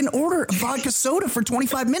to fucking order a vodka soda for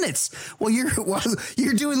 25 minutes. Well,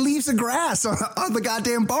 you're doing Leaves of Grass on the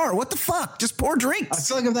goddamn bar. What the fuck? Just pour drinks. I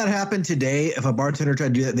feel like if that happened today, if a bartender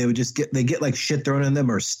tried to do that, they would just get like shit thrown in them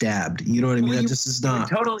or stabbed. You know what I mean? That just is not.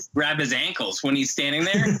 Totally grab his ankles when he's standing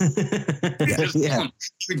there. You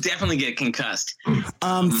would definitely get concussed.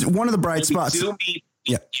 One of the bright spots.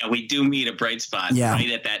 We do meet a bright spot right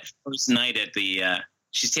at that first night at the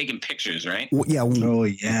she's taking pictures, right? Yeah. Oh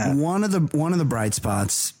yeah. One of the bright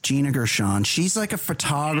spots, Gina Gershon. She's like a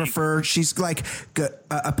photographer. She's like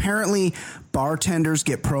apparently bartenders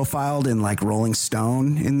get profiled in like Rolling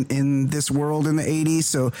Stone in this world in the 80s.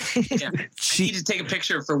 So she need to take a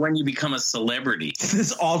picture for when you become a celebrity.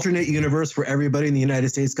 This alternate universe where everybody in the United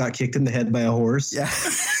States got kicked in the head by a horse. Yeah.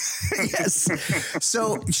 Yes.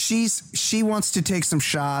 So she wants to take some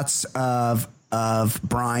shots of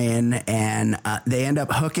Brian, and they end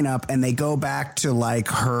up hooking up, and they go back to like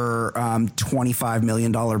her $25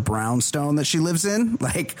 million brownstone that she lives in.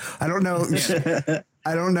 Like, I don't know.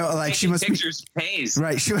 I don't know. Like she must pictures pays.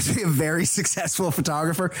 Right. She must be a very successful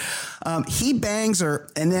photographer. He bangs her.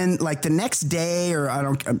 And then like the next day, or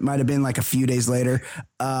it might've been like a few days later,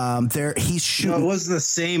 he's shooting. No, it was the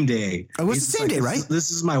same day. It was the same day, right? This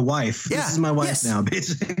is my wife. Yeah. This is my wife now,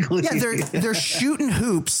 basically. Yeah. They're shooting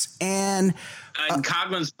hoops and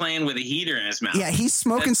Coughlin's playing with a heater in his mouth. Yeah. He's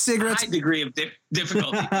smoking cigarettes. High degree of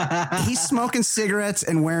difficulty. He's smoking cigarettes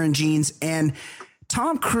and wearing jeans. And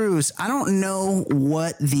Tom Cruise, I don't know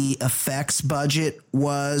what the effects budget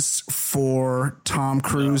was for Tom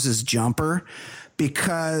Cruise's jumper,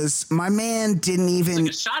 because my man didn't even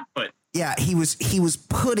like a shot put. Yeah, he was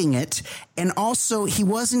putting it, and also he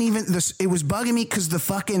wasn't even this. It was bugging me because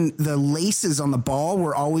the laces on the ball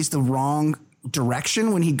were always the wrong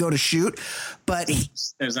direction when he'd go to shoot. But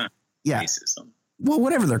there's not laces. Well,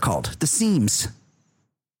 whatever they're called, the seams.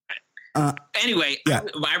 Anyway,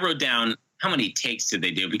 I wrote down how many takes did they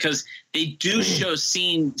do, because they do show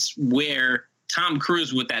scenes where Tom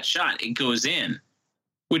Cruise with that shot, it goes in,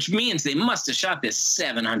 which means they must have shot this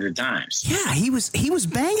 700 times. Yeah, he was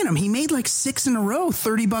banging them. He made like 6 in a row,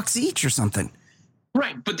 $30 each or something.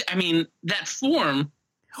 Right, but I mean that form.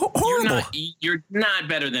 Horrible. You're not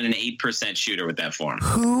better than an 8% shooter with that form.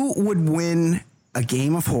 Who would win a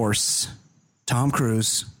game of horse? Tom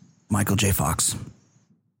Cruise, Michael J. Fox,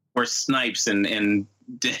 or Snipes and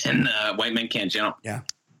White Men Can't Jump. Yeah.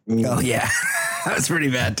 Oh yeah, that was pretty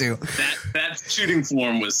bad too. That shooting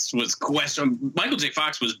form was questionable. Michael J.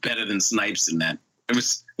 Fox was better than Snipes in that. It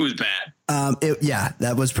was bad.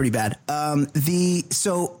 That was pretty bad.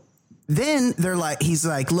 Then he's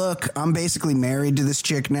like, look, I'm basically married to this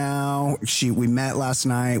chick now. We met last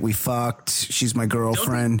night. We fucked. She's my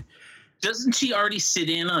girlfriend. Doesn't she already sit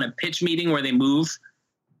in on a pitch meeting where they move?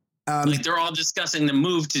 Like they're all discussing the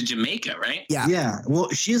move to Jamaica, right? Yeah. Yeah. Well,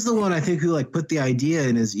 she's the one I think who like put the idea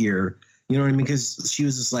in his ear. You know what I mean? Because she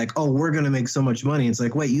was just like, "Oh, we're gonna make so much money." It's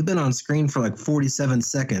like, wait, you've been on screen for like 47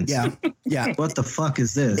 seconds. Yeah. Yeah. What the fuck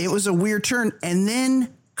is this? It was a weird turn. And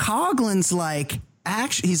then Coughlin's like,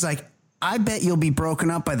 he's like, I bet you'll be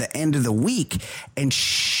broken up by the end of the week. And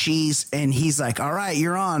he's like, all right,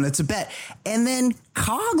 you're on. It's a bet. And then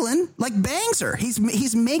Coughlin like bangs her.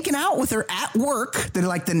 He's making out with her at work. They're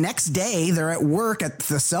like the next day they're at work at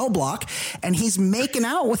the cell block, and he's making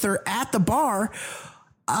out with her at the bar.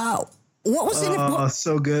 What was in it? Oh,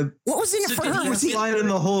 so good. What was in it for her? Was he line in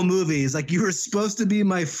the whole movie? He's like, you were supposed to be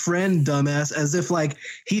my friend, dumbass. As if like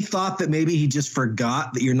he thought that maybe he just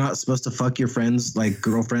forgot that you're not supposed to fuck your friends, like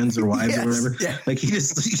girlfriends or wives or whatever. Yeah. Like he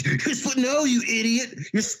just no, you idiot.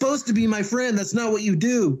 You're supposed to be my friend. That's not what you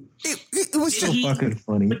do. It was so fucking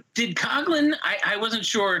funny. But did Coughlin? I wasn't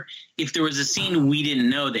sure if there was a scene we didn't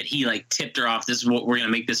know that he like tipped her off. This is what we're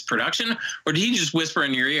gonna make this production, or did he just whisper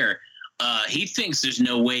in your ear? He thinks there's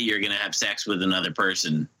no way you're going to have sex with another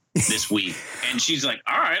person this week. And she's like,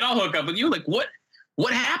 all right, I'll hook up with you. Like, what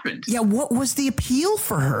happened? Yeah, what was the appeal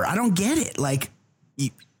for her? I don't get it. Like,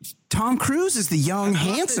 Tom Cruise is the young,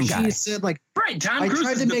 handsome guy. She said, like, right, Tom Cruise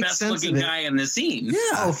is the best looking guy in the scene. Yeah.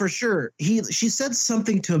 Oh, for sure. She said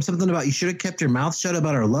something to him, something about you should have kept your mouth shut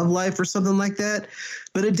about our love life or something like that.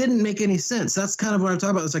 But it didn't make any sense. That's kind of what I'm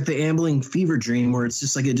talking about. It's like the ambling fever dream where it's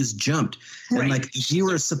just like it just jumped. Right. And like you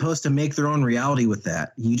were supposed to make their own reality with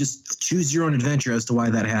that. You just choose your own adventure as to why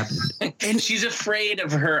that happened. And she's afraid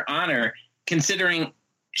of her honor, considering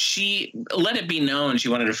she let it be known she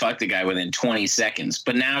wanted to fuck the guy within 20 seconds.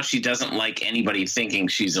 But now she doesn't like anybody thinking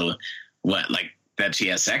she's that she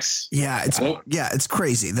has sex. Yeah, it's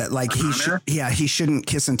crazy that like he shouldn't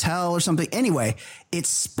kiss and tell or something. Anyway, it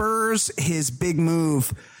spurs his big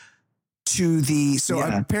move to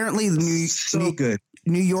apparently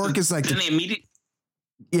New York is like then they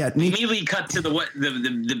immediately cut to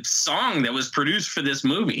the song that was produced for this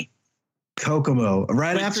movie. Kokomo.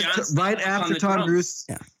 Right after Tom Cruise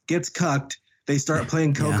gets cucked, they start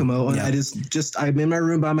playing Kokomo, and I'm in my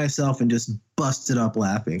room by myself and just busted up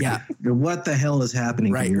laughing. Yeah, what the hell is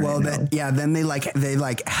happening? Right. Here well, right now? Then they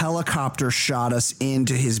helicopter shot us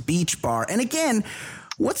into his beach bar, and again,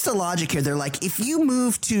 what's the logic here? They're like, if you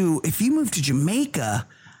move to Jamaica,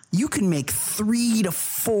 you can make $300 to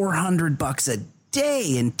 $400 a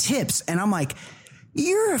day in tips, and I'm like,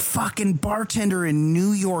 you're a fucking bartender in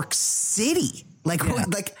New York City. Like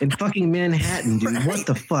in fucking Manhattan, dude. Right? What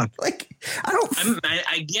the fuck? Like,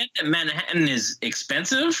 I get that Manhattan is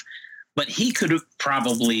expensive, but he could have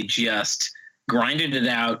probably just grinded it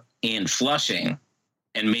out in Flushing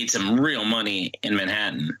and made some real money in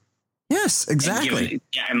Manhattan. Yes, exactly.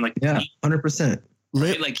 100%.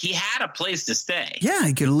 Right? Like he had a place to stay. Yeah,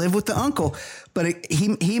 he could live with the uncle, but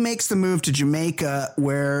he makes the move to Jamaica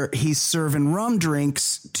where he's serving rum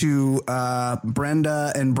drinks to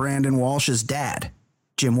Brenda and Brandon Walsh's dad,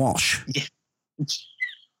 Jim Walsh. Yeah.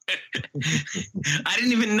 I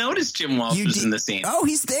didn't even notice Jim Walsh was in the scene. Oh,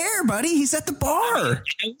 he's there, buddy. He's at the bar.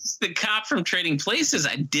 It was the cop from Trading Places.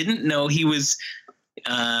 I didn't know he was.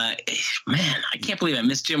 Man, I can't believe I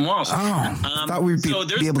missed Jim Walsh. Oh, I thought we'd be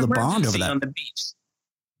able to bond over that. On the beach.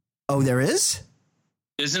 Oh, there is?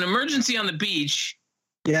 There's an emergency on the beach.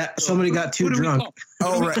 Yeah, somebody got too drunk.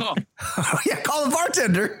 Oh, right. Yeah, call the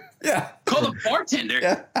bartender. Yeah. Call the bartender.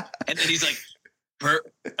 Yeah. And then he's like,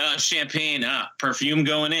 champagne, perfume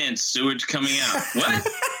going in, sewage coming out. What?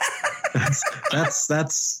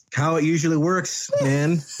 That's how it usually works,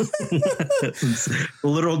 man. The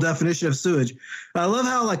literal definition of sewage. I love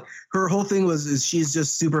how like her whole thing is she's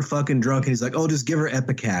just super fucking drunk, and he's like, oh, just give her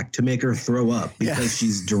Epicac to make her throw up because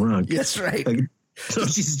she's drunk. That's right. Like, so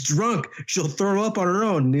she's drunk, she'll throw up on her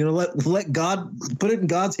own. You know, let God put it in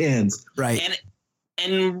God's hands. Right.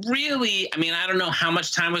 And really, I mean, I don't know how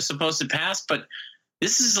much time was supposed to pass, but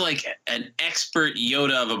this is like an expert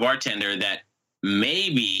Yoda of a bartender that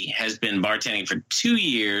maybe has been bartending for 2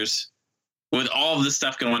 years with all of this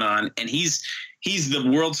stuff going on. And he's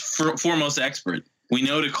the world's foremost expert. We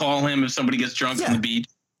know to call him if somebody gets drunk on the beach.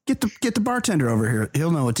 Get the bartender over here. He'll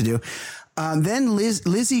know what to do. Then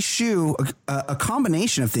Lizzie Shue, a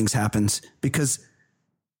combination of things happens because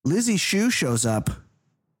Lizzie Shue shows up.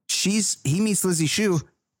 He meets Lizzie Shue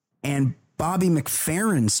and Bobby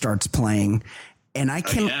McFerrin starts playing. And I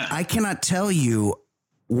cannot tell you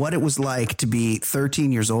what it was like to be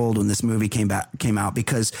 13 years old when this movie came out,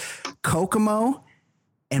 because Kokomo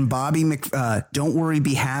and Don't Worry,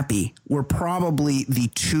 Be Happy were probably the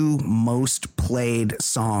two most played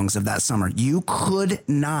songs of that summer. You could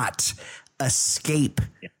not escape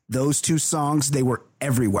those two songs. They were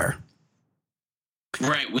everywhere.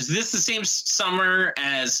 Right. Was this the same summer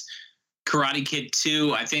as Karate Kid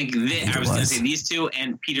 2? I think I was going to say these two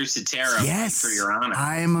and Peter Cetera. Yes. For Your Honor.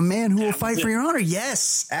 I am a man who will fight for your honor.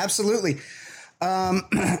 Yes, absolutely.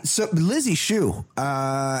 So Lizzie Shue,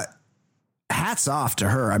 hats off to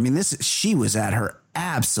her. I mean, she was at her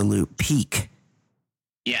absolute peak.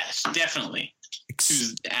 Yes, definitely. She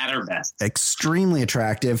was at her best. Extremely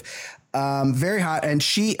attractive. Very hot. And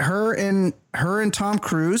her and Tom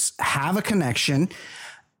Cruise have a connection.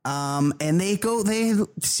 And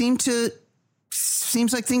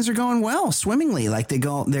seems like things are going well, swimmingly. Like they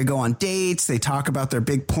go on dates. They talk about their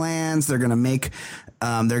big plans. They're going to make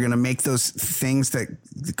those things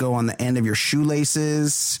that go on the end of your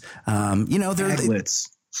shoelaces. They're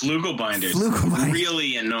Flugel binders.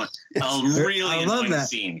 Really annoying. I love that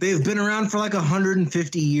scene. They've been around for like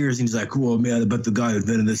 150 years. And he's like, "Well, man, but the guy who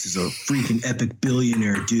invented this is a freaking epic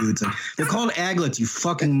billionaire, dude." It's like, they're called aglets, you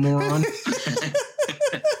fucking moron.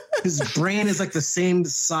 His brain is like the same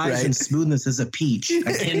size and smoothness as a peach.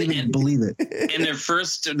 I can't even believe it. And their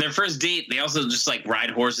first date, they also just like ride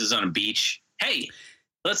horses on a beach. Hey,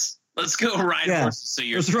 let's go ride horses. So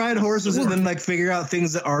let's ride horses and then like figure out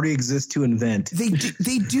things that already exist to invent. They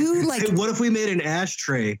do like. Hey, what if we made an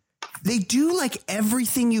ashtray? They do like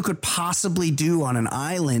everything you could possibly do on an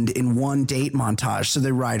island in one date montage. So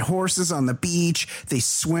they ride horses on the beach. They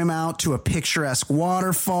swim out to a picturesque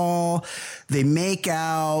waterfall. They make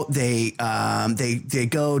out. They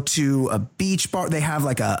go to a beach bar. They have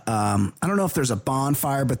like a I don't know if there's a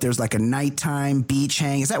bonfire, but there's like a nighttime beach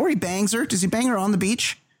hang. Is that where he bangs her? Does he bang her on the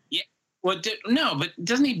beach? Well, no, but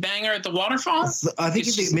doesn't he bang her at the waterfall? I think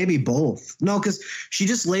maybe both. No, because she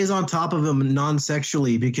just lays on top of him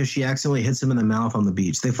non-sexually because she accidentally hits him in the mouth on the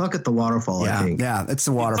beach. They fuck at the waterfall, I think. Yeah, it's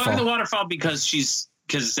the waterfall. Fuck at the waterfall because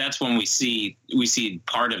that's when we see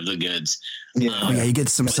part of the goods. Yeah, you get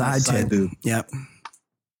some side tip. Yep.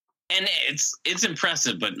 And it's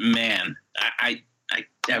impressive, but man, I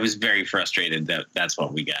was very frustrated that that's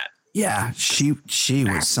what we got. Yeah, she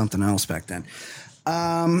was something else back then.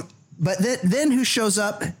 But then who shows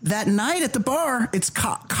up that night at the bar? It's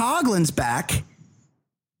Coughlin's back,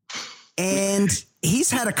 and he's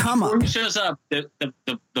had a come up. Who shows up?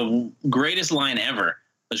 The greatest line ever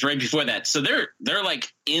was right before that. So they're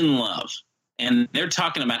like in love, and they're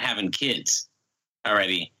talking about having kids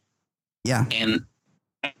already. Yeah, and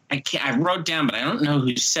I wrote down, but I don't know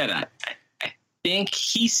who said it. I think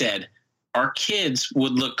he said our kids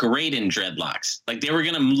would look great in dreadlocks, like they were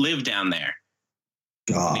going to live down there.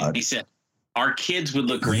 God. He said our kids would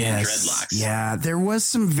look great in dreadlocks. Yeah, there was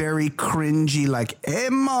some very cringy, like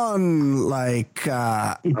Emon, like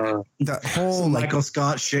the whole Michael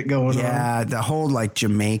Scott shit going on. Yeah, the whole like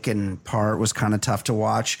Jamaican part was kind of tough to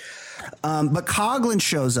watch. But Coughlin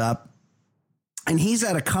shows up, and he's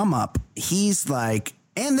at a come up. He's like,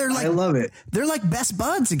 and they're like, I love it. They're like best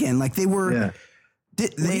buds again. Like they were. Yeah.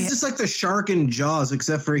 He's just like the shark in Jaws,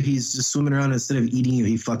 except for he's just swimming around. Instead of eating you,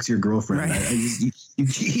 he fucks your girlfriend. Right.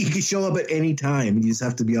 He can show up at any time. You just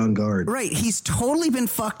have to be on guard. Right. He's totally been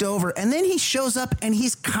fucked over. And then he shows up and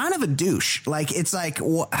he's kind of a douche. Like, it's like,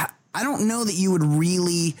 I don't know that you would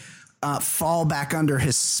really fall back under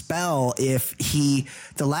his spell if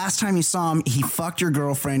the last time you saw him, he fucked your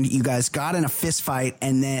girlfriend. You guys got in a fist fight,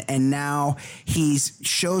 and now he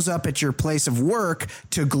shows up at your place of work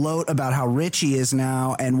to gloat about how rich he is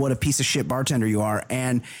now and what a piece of shit bartender you are.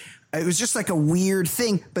 And it was just like a weird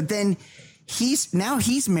thing. But then he's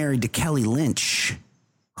married to Kelly Lynch,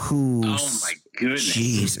 who's, oh my goodness,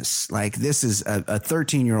 Jesus, like this is a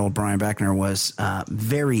 13-year-old Brian Beckner was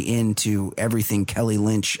very into everything Kelly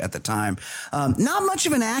Lynch at the time. Not much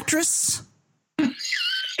of an actress.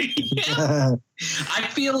 Yeah. I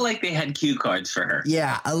feel like they had cue cards for her.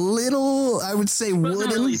 Yeah, a little, I would say,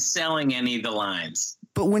 wasn't really selling any of the lines.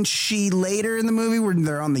 But when she later in the movie, when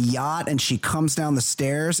they're on the yacht and she comes down the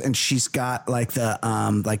stairs and she's got like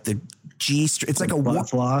the G-string, it's like a butt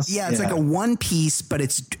floss. Yeah, it's like a one piece, but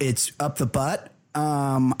it's up the butt.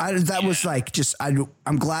 Was like just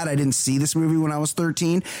I'm glad I didn't see this movie when I was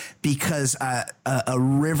 13 because a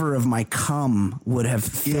river of my cum would have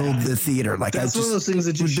filled the theater. Like that's one of those things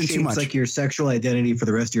that just shapes like your sexual identity for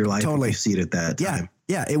the rest of your life. Totally, if you see it at that time.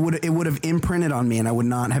 Yeah, it would have imprinted on me, and I would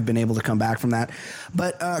not have been able to come back from that.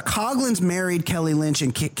 But Coughlin's married Kelly Lynch,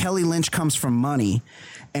 and Kelly Lynch comes from money,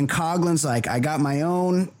 and Coughlin's like, I got my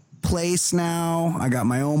own place now. I got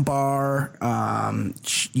my own bar.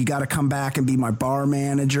 You got to come back and be my bar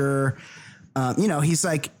manager. He's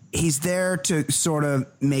like, he's there to sort of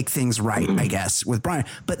make things right, I guess, with Brian.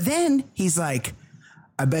 But then he's like,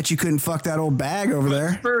 I bet you couldn't fuck that old bag over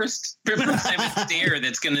there. First I have a stare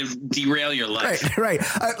that's going to derail your life. Right.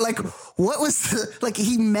 What was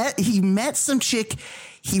he met some chick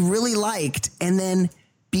he really liked, and then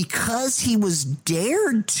because he was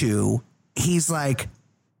dared to, he's like,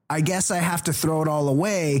 I guess I have to throw it all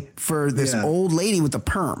away for this old lady with a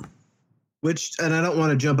perm. And I don't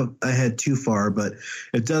want to jump ahead too far, but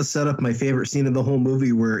it does set up my favorite scene of the whole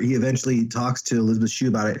movie where he eventually talks to Elizabeth Shue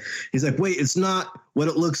about it. He's like, wait, it's not what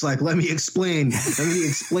it looks like. Let me explain.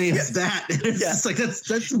 That. It's like, that's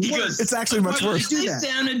worse. It's actually much worse. If you lay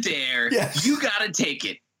down a dare, you got to take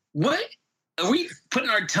it. What? Are we putting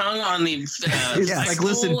our tongue on the? Like,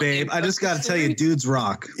 listen, babe. I just got to tell you, dudes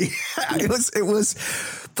rock. Yeah, it was.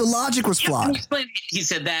 The logic was flawed. He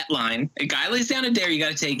said that line. A guy lays down a dare, you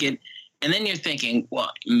got to take it, and then you're thinking, well,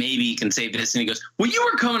 maybe he can save this, and he goes, well, you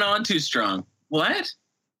were coming on too strong. What?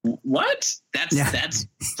 That's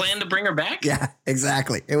plan to bring her back? Yeah,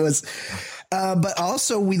 exactly. It was. But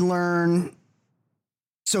also we learn.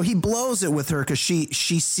 So he blows it with her because she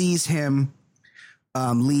sees him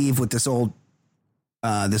leave with this old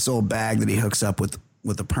bag that he hooks up with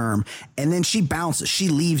a perm, and then she bounces. She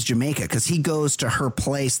leaves Jamaica because he goes to her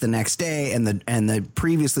place the next day, and the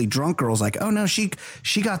previously drunk girl's like, oh no, she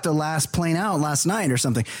got the last plane out last night or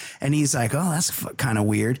something, and he's like, oh, that's kind of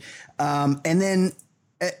weird. And then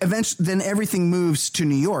eventually, then everything moves to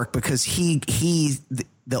New York because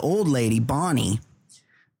the old lady Bonnie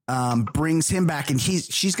brings him back, and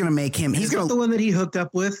she's gonna make him. Is that the one that he hooked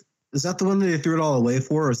up with? Is that the one that they threw it all away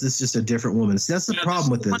for, or is this just a different woman? See, that's the problem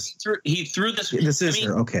with this. He threw this. This is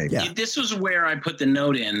her. Okay. Yeah. This was where I put the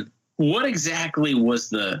note in. What exactly was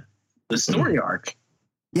the story arc?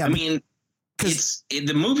 Yeah. I mean,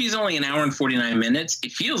 the movie's only an hour and 49 minutes.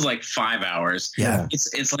 It feels like 5 hours. Yeah.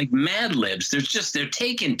 It's like Mad Libs. They're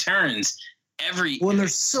taking turns When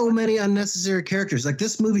there's so many unnecessary characters. Like,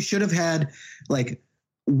 this movie should have had like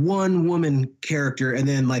one woman character and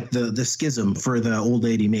then like the schism for the old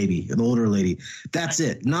lady, maybe the older lady. That's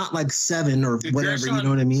it. Not like 7 or whatever. Gershon, you know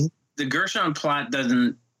what I mean? The Gershon plot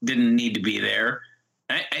didn't need to be there.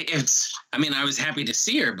 I was happy to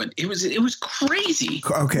see her, but it was crazy.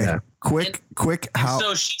 Okay, yeah. Quick. How?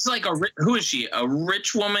 So she's like who is she? A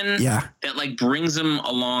rich woman? Yeah. That like brings him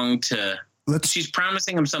along to. She's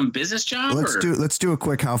promising him some business job. Let's do a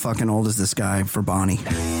quick. How fucking old is this guy for Bonnie?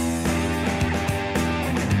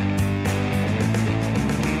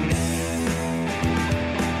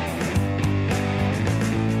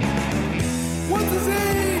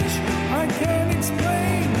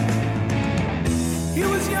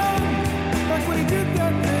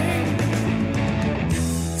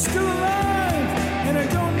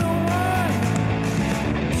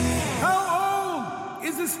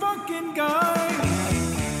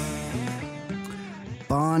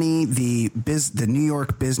 Bonnie, the New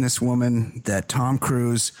York businesswoman that Tom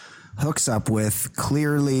Cruise hooks up with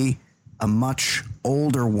clearly a much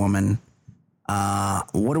older woman.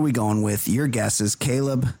 What are we going with? Your guesses,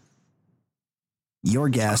 Caleb. Your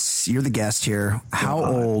guess. You're the guest here. How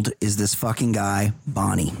old is this fucking guy,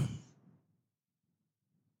 Bonnie?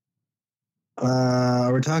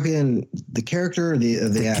 We're talking the character or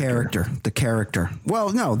the actor? The character.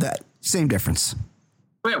 Well, no, that same difference.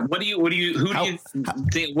 Wait, what do you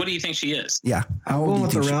think she is? Yeah. I'm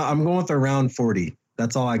going with around 40.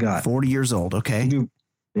 That's all I got. 40 years old. Okay.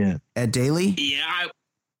 Yeah. Ed Daly? Yeah,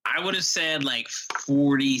 I would have said like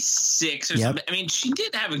 46 or something. I mean, she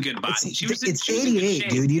did have a good body. It's 88,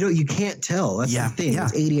 dude. You can't tell. That's the thing. Yeah.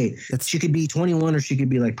 It's 88. She could be 21 or she could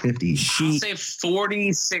be like 50. I'll say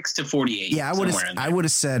 46 to 48. Yeah, I would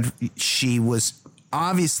have said she was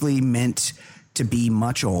obviously meant to be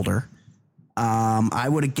much older. I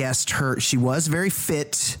would have guessed she was very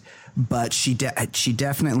fit, but she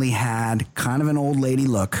definitely had kind of an old lady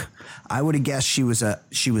look. I would have guessed she was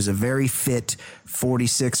a very fit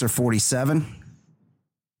 46 or 47.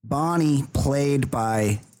 Bonnie, played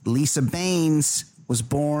by Lisa Baines, was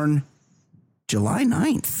born July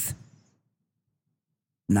 9th,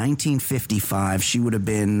 1955. She would have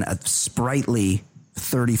been a sprightly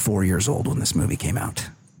 34 years old when this movie came out.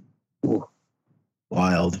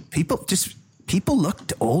 Wild. People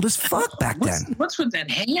looked old as fuck back then. What's with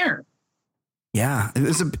that hair? Yeah, it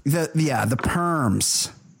was the perms.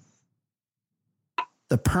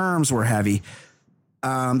 The perms were heavy.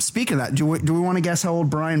 Speaking of that, do we want to guess how old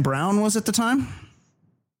Brian Brown was at the time?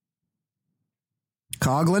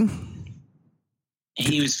 Coughlin?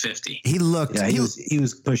 He was 50. He looked. Yeah, he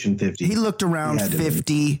was pushing 50. He looked around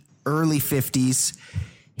 50, early 50s.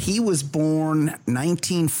 He was born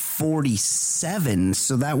 1947,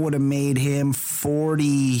 so that would have made him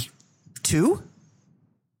 42.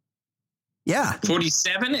 Yeah,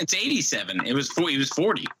 47. It's 87. He was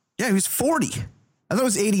 40. Yeah, he was 40. I thought it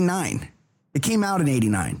was 89. It came out in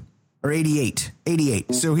 89 or 88.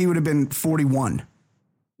 88. So he would have been 41.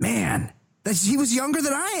 Man, he was younger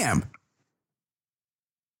than I am.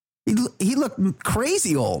 He looked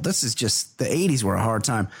crazy old. This is just the 80s were a hard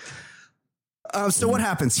time. So what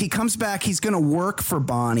happens? He comes back. He's going to work for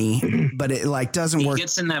Bonnie, but it doesn't work. He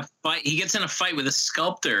gets in a fight with a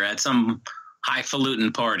sculptor at some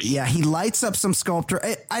highfalutin party. Yeah, he lights up some sculptor.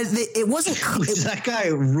 It wasn't that guy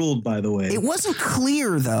ruled, by the way. It wasn't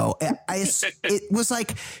clear though. It was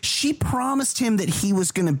like she promised him that he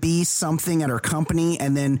was going to be something at her company,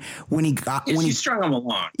 and then she strung him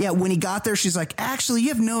along. Yeah, when he got there, she's like, "Actually, you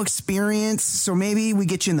have no experience, so maybe we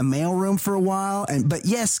get you in the mailroom for a while." But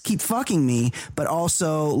yes, keep fucking me, but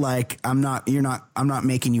also I'm not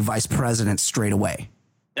making you vice president straight away.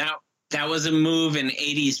 That was a move in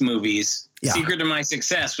 80s movies. Yeah. Secret to My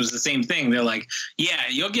Success was the same thing. They're like, yeah,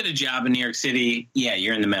 you'll get a job in New York City. Yeah,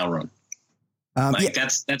 you're in the mailroom.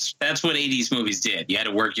 That's what 80s movies did. You had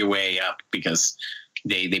to work your way up because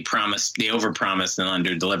they overpromised and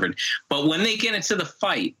underdelivered. But when they get into the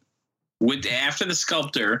fight after the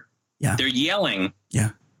sculptor, they're yelling. Yeah.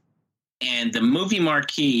 And the movie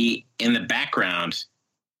marquee in the background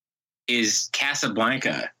is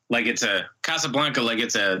Casablanca. Like it's a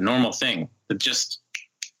normal thing. But just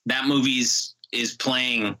that movie is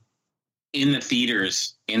playing in the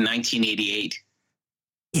theaters in 1988.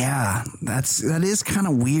 Yeah, that is kind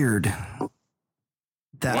of weird.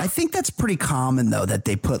 I think that's pretty common though, that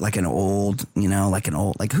they put like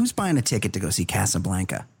who's buying a ticket to go see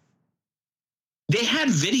Casablanca? They had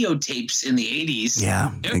videotapes in the 80s.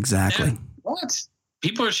 Yeah, exactly. What?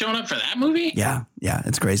 People are showing up for that movie? Yeah,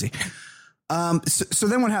 it's crazy. So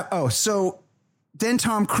then what happened? So then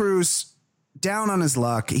Tom Cruise, down on his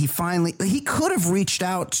luck, he could have reached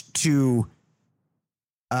out to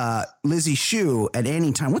Lizzie Shue at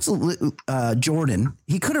any time. Jordan?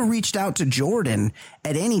 He could have reached out to Jordan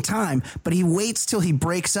at any time, but he waits till he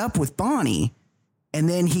breaks up with Bonnie, and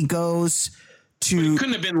then he goes to. Well, it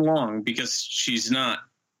couldn't have been long because she's not.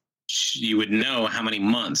 You would know how many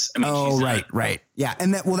months. I mean, right. Yeah,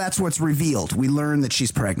 and that's what's revealed. We learn that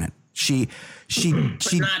she's pregnant. She's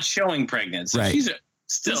not showing pregnant. So right. She's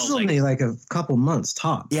still only like a couple months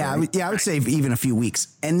top. Yeah, right? I would say even a few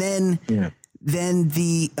weeks. And then then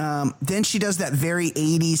she does that very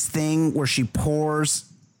 80s thing where she pours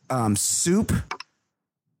soup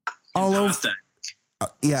all over.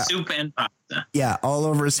 Soup and pasta. Yeah, all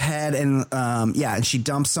over his head, and and she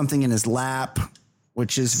dumps something in his lap,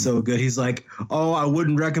 which is so good. He's like, "Oh, I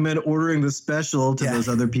wouldn't recommend ordering the special to those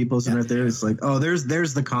other people." And right there, it's like, "Oh, there's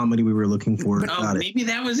the comedy we were looking for." Maybe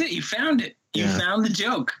that was it. You found it. You found the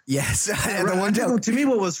joke. Yes, the one joke. To me,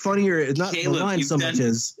 what was funnier is not Caleb, the line so much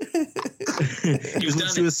as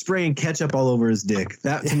He was spraying ketchup all over his dick.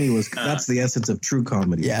 That to me that's the essence of true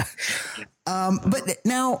comedy. Yeah. But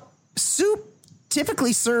now soup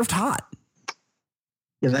typically served hot.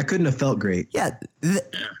 Yeah, that couldn't have felt great. Yeah.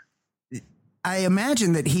 I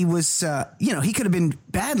imagine that he was, he could have been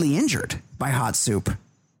badly injured by hot soup.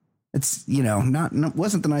 It's,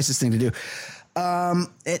 wasn't the nicest thing to do.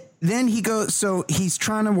 Then he goes, so he's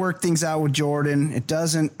trying to work things out with Jordan. It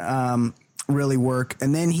doesn't really work.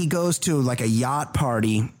 And then he goes to like a yacht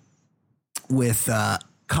party with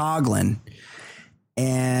Coughlin.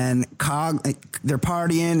 And they're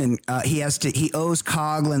partying, and he owes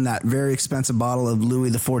Coughlin that very expensive bottle of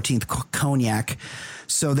Louis XIV cognac.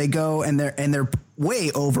 So they go and they're way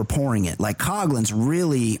over pouring it. Like Coughlin's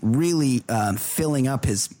really, really filling up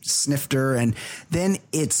his snifter, and then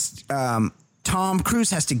it's Tom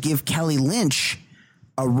Cruise has to give Kelly Lynch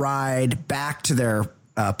a ride back to their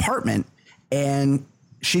apartment, and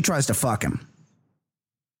she tries to fuck him.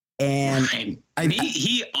 And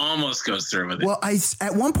he almost goes through with it. Well,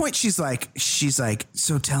 at one point she's like,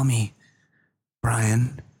 so tell me,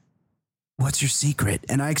 Brian, what's your secret?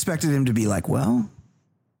 And I expected him to be like, well,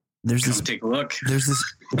 take a look. There's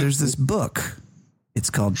this book. It's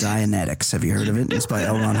called Dianetics. Have you heard of it? It's by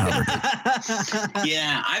L. Ron Hubbard.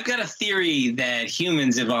 Yeah, I've got a theory that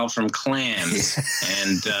humans evolved from clams,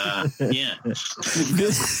 and yeah,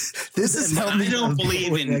 this is how I don't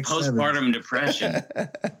believe in postpartum depression.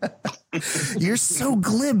 You're so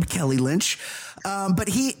glib, Kelly Lynch. But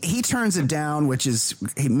he turns it down,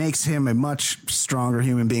 he makes him a much stronger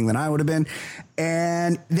human being than I would have been.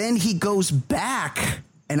 And then he goes back,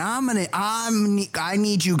 and I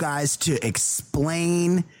need you guys to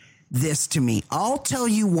explain this to me. I'll tell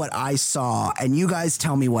you what I saw, and you guys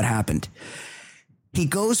tell me what happened. He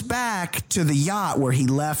goes back to the yacht where he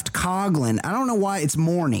left Coughlin. I don't know why it's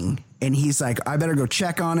morning, and he's like, I better go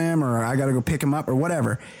check on him, or I got to go pick him up, or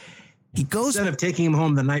whatever. He goes instead of taking him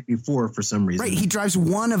home the night before for some reason. Right, he drives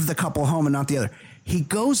one of the couple home and not the other. He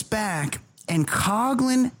goes back, and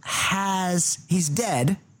Coughlin he's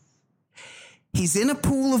dead. He's in a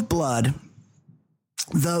pool of blood.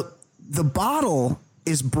 The bottle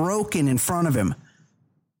is broken in front of him.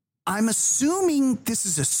 I'm assuming this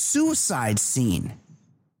is a suicide scene.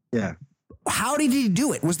 Yeah. How did he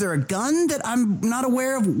do it? Was there a gun that I'm not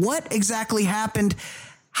aware of? What exactly happened?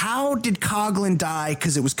 How did Coughlin die?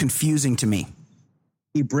 Because it was confusing to me.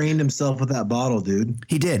 He brained himself with that bottle, dude.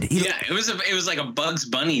 He did. It was like a Bugs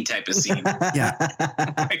Bunny type of scene. Yeah,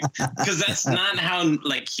 because that's not how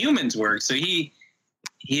like humans work. So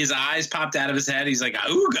his eyes popped out of his head. He's like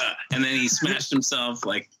ooga, and then he smashed himself.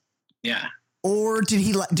 Like, yeah. Or did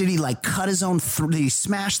he cut his own? Did he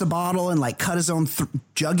smash the bottle and like cut his own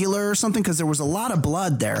jugular or something? Because there was a lot of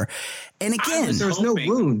blood there. And again, there was no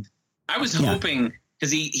wound. I was hoping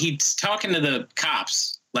because he's talking to the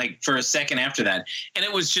cops. Like for a second after that. And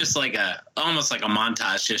it was just like almost like a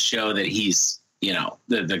montage to show that he's,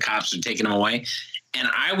 the cops are taking him away. And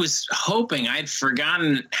I was hoping, I'd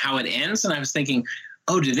forgotten how it ends. And I was thinking,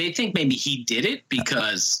 oh, do they think maybe he did it?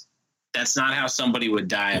 Because that's not how somebody would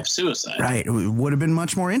die of suicide. Right. It would have been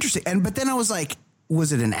much more interesting. But then I was like,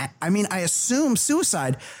 was it I assume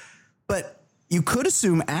suicide, but you could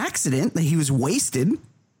assume accident, that he was wasted.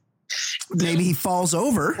 Maybe he falls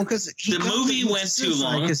over. Well, because the movie went too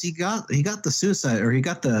long. Because he got the suicide, or he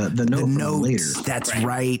got the note later. That's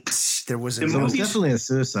right. There was it was definitely a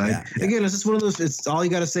suicide. Yeah. Again, it's just one of those. It's all you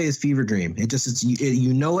got to say is fever dream.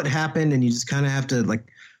 It happened, and you just kind of have to like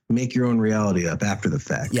make your own reality up after the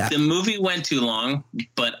fact. Yeah. The movie went too long,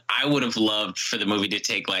 but I would have loved for the movie to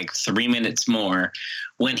take like 3 minutes more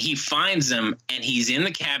when he finds him and he's in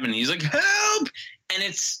the cabin. And he's like, "Help!" And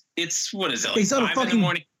it's what is it? Like he's on a fucking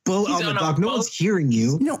morning. Boat on the dock. No one's hearing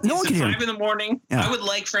you. No one can hear him. 5 a.m. Yeah. I would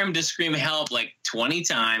like for him to scream help like 20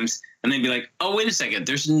 times and then be like, oh, wait a second.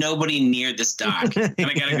 There's nobody near this dock and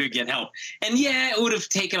I got to go get help. And yeah, it would have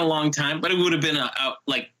taken a long time, but it would have been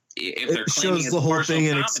if they're claiming shows the whole thing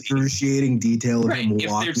in excruciating detail of him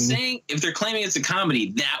walking. If they're claiming it's a comedy,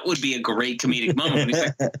 that would be a great comedic moment. He's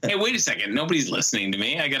like, hey, wait a second. Nobody's listening to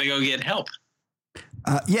me. I got to go get help.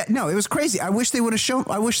 It was crazy. I wish they would have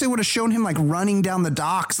shown him like running down the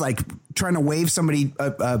docks, like trying to wave somebody,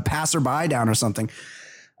 a passerby down or something.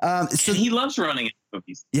 So he loves running in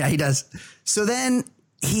movies. Yeah, he does. So then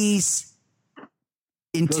he's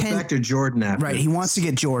goes back to Jordan after. Right. He wants to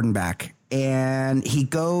get Jordan back, and he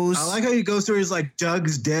goes. I like how he goes through. He's like,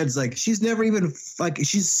 Doug's dead. It's like she's never even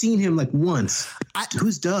she's seen him like once.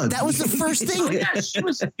 Who's Doug? That was the first thing. Yeah, she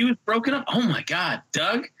was broken up. Oh my God,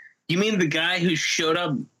 Doug. You mean the guy who showed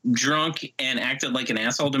up drunk and acted like an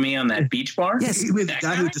asshole to me on that beach bar? Yes. You mean the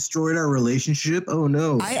guy who destroyed our relationship? Oh,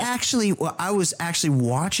 no. I was actually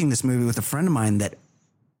watching this movie with a friend of mine that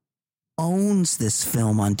owns this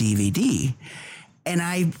film on DVD. And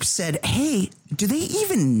I said, hey, do they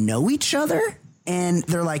even know each other? And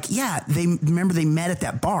they're like, yeah, they met at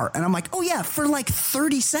that bar. And I'm like, oh, yeah, for like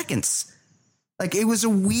 30 seconds. Like, it was a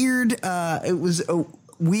weird,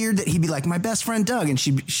 weird that he'd be like, my best friend Doug, and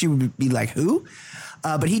she would be like, who?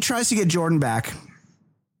 But he tries to get Jordan back,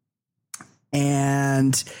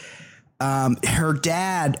 and her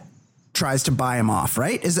dad tries to buy him off,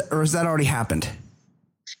 right? Has that already happened?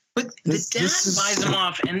 But the dad buys him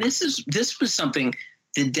off, and this was something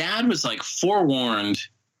the dad was like forewarned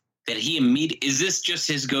that he immediately, is this just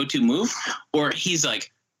his go-to move? Or he's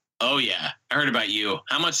like, oh yeah, I heard about you.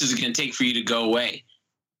 How much is it going to take for you to go away?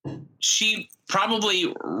 She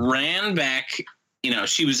probably ran back. You know,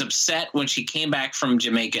 she was upset when she came back from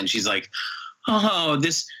Jamaica, and she's like, oh,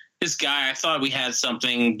 this guy, I thought we had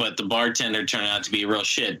something, but the bartender turned out to be real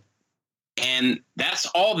shit. And that's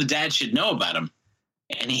all the dad should know about him.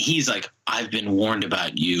 And he's like, I've been warned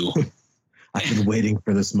about you. I've been waiting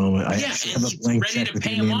for this moment. I have a blank check with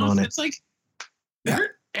your name on it. It's like,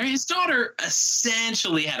 his daughter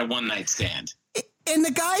essentially had a one-night stand. And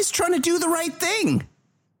the guy's trying to do the right thing.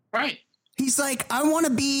 Right. He's like, I want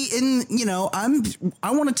to be in,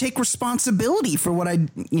 I want to take responsibility for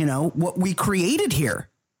what we created here.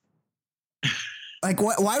 Like,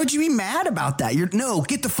 why would you be mad about that?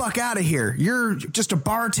 Get the fuck out of here. You're just a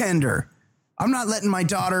bartender. I'm not letting my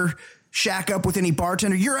daughter shack up with any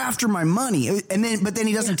bartender. You're after my money. But then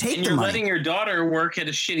he doesn't take the money. You're letting your daughter work at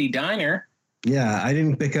a shitty diner. Yeah, I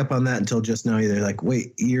didn't pick up on that until just now either. Like,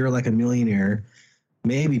 wait, you're like a millionaire,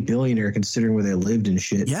 maybe billionaire, considering where they lived and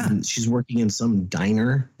shit. Yeah, and she's working in some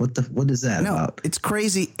diner. What is that about? It's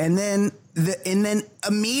crazy. And then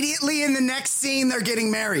immediately in the next scene, they're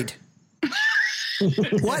getting married.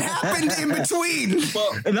 What happened in between?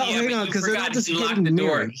 Well, hang on, because he locked the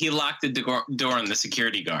door. He locked the door on the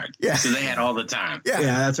security guard. Yeah, so they had all the time. Yeah,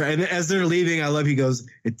 that's right. And as they're leaving, I love he goes,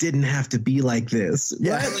 "It didn't have to be like this."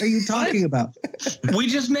 Yeah. What are you talking about? We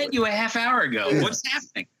just met you a half hour ago. Yeah. What's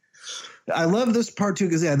happening? I love this part too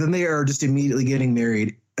because then they are just immediately getting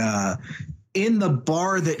married in the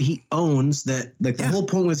bar that he owns. That the whole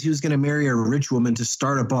point was he was going to marry a rich woman to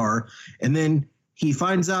start a bar, and then he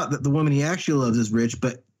finds out that the woman he actually loves is rich,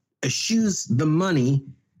 but eschews the money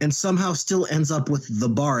and somehow still ends up with the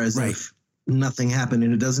bar as if nothing happened.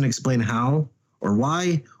 And it doesn't explain how or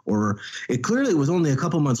why, or it clearly was only a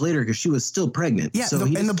couple months later because she was still pregnant. Yeah, so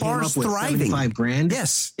and the bar's thriving. $75,000.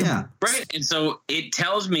 Yes. Yeah. Right. And so it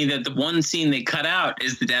tells me that the one scene they cut out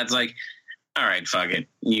is the dad's like, all right, fuck it.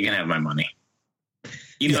 You can have my money.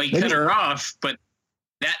 He cut her off, but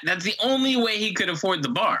that's the only way he could afford the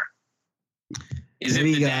bar. Is it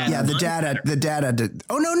the dad? Yeah, the dad had to.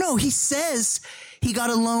 Oh no! He says he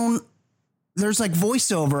got a loan. There's like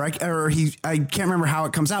voiceover, I can't remember how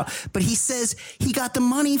it comes out, but he says he got the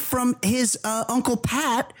money from his Uncle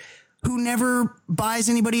Pat, who never buys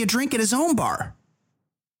anybody a drink at his own bar.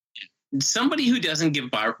 Somebody who doesn't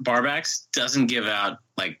give barbacks doesn't give out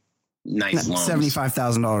like nice loans.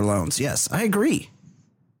 $75,000 loans. Yes, I agree.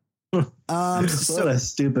 What a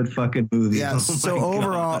stupid fucking movie. Yeah. So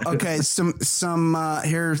overall, okay. Some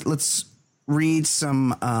here. Let's read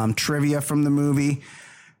some trivia from the movie.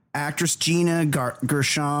 Actress Gina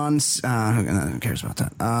Gershon's. Who cares about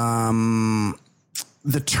that?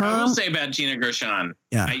 The term. I will say about Gina Gershon.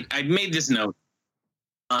 Yeah. I made this note.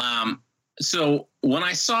 So when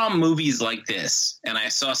I saw movies like this and I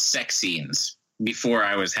saw sex scenes before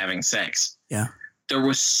I was having sex, there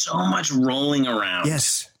was so much rolling around.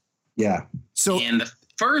 Yes. Yeah. And the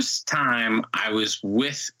first time I was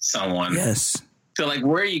with someone, so like,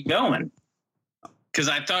 where are you going? Because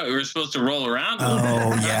I thought we were supposed to roll around.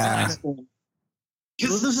 Oh yeah. Well,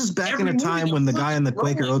 this is back in a time when the guy in the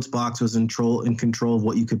Quaker Oats box was in control of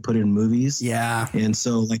what you could put in movies. Yeah. And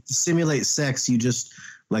so, like, to simulate sex, you just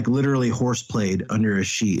like literally horseplayed under a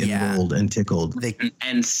sheet and rolled and tickled.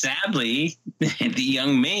 And sadly, the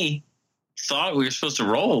young me thought we were supposed to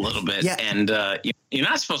roll a little bit, and you're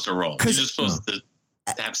not supposed to roll. You're just supposed to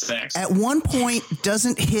have sex. At one point,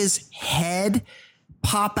 doesn't his head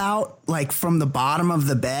pop out like from the bottom of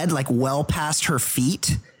the bed, like well past her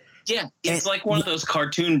feet? Yeah, it's like one of those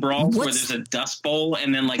cartoon brawls where there's a dust bowl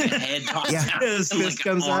and then like a head pops out and like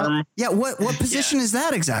comes out. Yeah, what position is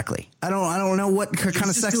that exactly? I don't know what kind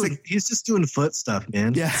of sex. He's just doing foot stuff,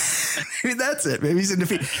 man. Yeah, that's it. Maybe he's in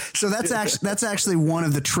defeat. So that's actually one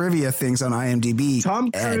of the trivia things on IMDb.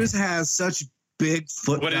 Tom Cruise has such big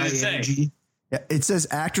foot. What did it say? Yeah, it says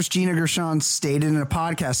actress Gina Gershon stated in a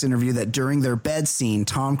podcast interview that during their bed scene,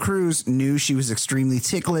 Tom Cruise knew she was extremely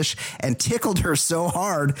ticklish and tickled her so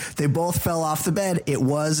hard they both fell off the bed. It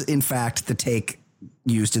was, in fact, the take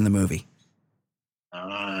used in the movie.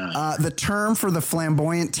 The term for the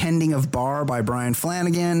flamboyant tending of bar by Brian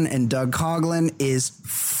Flanagan and Doug Coughlin is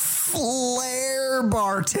flair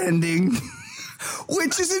bartending,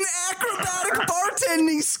 which is an acrobatic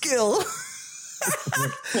bartending skill.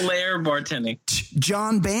 Flair bartending.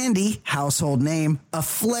 John Bandy, household name, a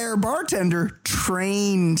flair bartender,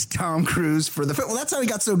 trained Tom Cruise for the film. Well, that's how he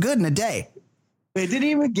got so good in a day. They didn't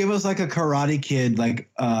even give us like a Karate Kid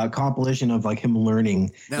compilation of like him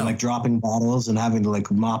learning and like dropping bottles and having to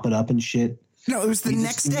like mop it up and shit. No, it was the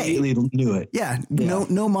next day. Immediately knew it. Yeah,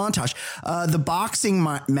 no montage. The boxing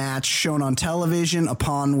match shown on television,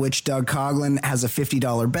 upon which Doug Coughlin has a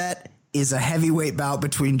 $50 bet, is a heavyweight bout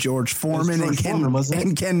between George Foreman and Ken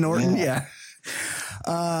Norton. Yeah.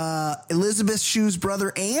 Elizabeth Shue's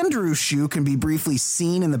brother Andrew Shue can be briefly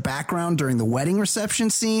seen in the background during the wedding reception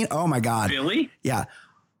scene. Oh my God. Really? Yeah.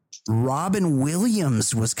 Robin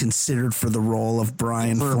Williams was considered for the role of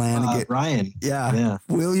Brian Flanagan. Brian. Yeah.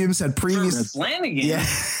 Williams had previously. Flanagan? Yeah.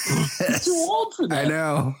 He's too old for that. I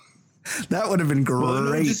know. That would have been great. Well, it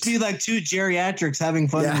would just be like two geriatrics having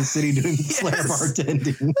fun in the city doing flair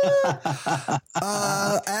bartending.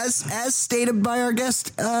 As stated by our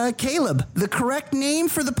guest, Caleb, the correct name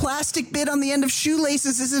for the plastic bit on the end of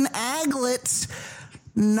shoelaces is an aglet,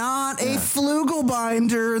 not a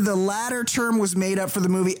flugelbinder. The latter term was made up for the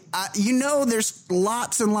movie. There's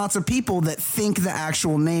lots and lots of people that think the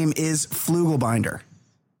actual name is flugelbinder.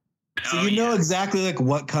 So know exactly like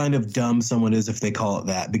what kind of dumb someone is if they call it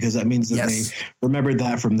that, because that means that they remembered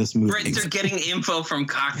that from this movie. Right, they're getting info from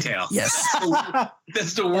Cocktail. Yes.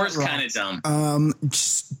 That's the worst kind of dumb.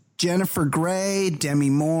 Jennifer Grey, Demi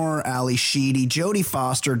Moore, Ali Sheedy, Jodie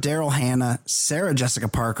Foster, Daryl Hannah, Sarah Jessica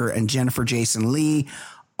Parker, and Jennifer Jason Leigh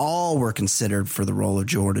all were considered for the role of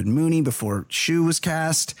Jordan Mooney before Shue was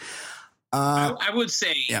cast. I would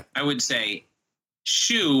say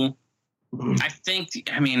Shue.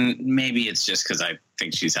 Maybe it's just because I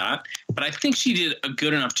think she's hot, but I think she did a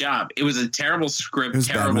good enough job. It was a terrible script,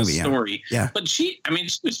 terrible story. Yeah. But she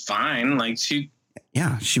was fine.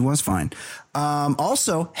 Yeah, she was fine.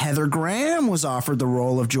 Also, Heather Graham was offered the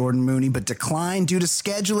role of Jordan Mooney, but declined due to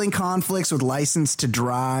scheduling conflicts with License to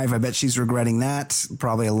Drive. I bet she's regretting that.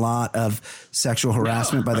 Probably a lot of sexual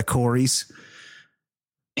harassment by the Coreys.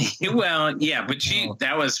 Well, yeah, but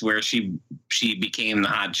that was where she became the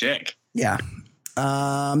hot chick. Yeah.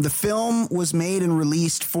 The film was made and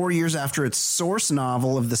released 4 years after its source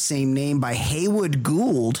novel of the same name by Haywood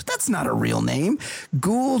Gould. That's not a real name.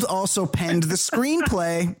 Gould also penned the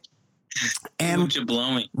screenplay and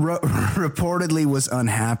reportedly was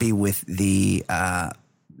unhappy with the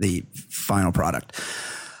final product.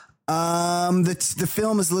 The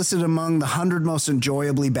film is listed among the 100 most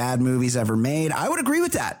enjoyably bad movies ever made. I would agree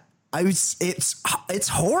with that. It's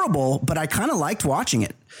horrible, but I kind of liked watching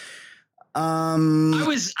it. It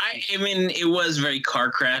was very car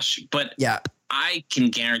crash, but yeah, I can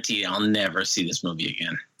guarantee I'll never see this movie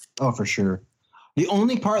again. Oh, for sure. The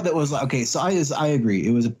only part that was like, okay, so I agree.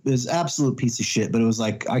 It was absolute piece of shit, but it was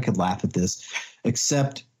like, I could laugh at this,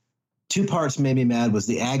 except two parts made me mad was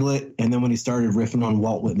the aglet, and then when he started riffing on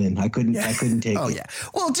Walt Whitman, I couldn't take it. Oh yeah.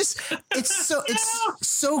 Well, it's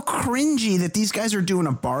so cringy that these guys are doing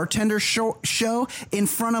a bartender show in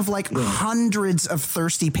front of like hundreds of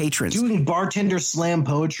thirsty patrons. Doing bartender slam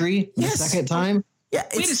poetry the second time. Yeah.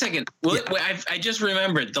 Wait a second. Well, I just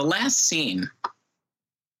remembered the last scene.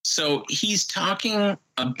 So he's talking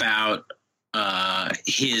about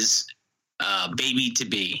his baby to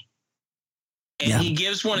be. And he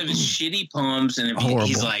gives one of his shitty poems, and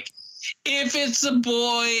he's like, if it's a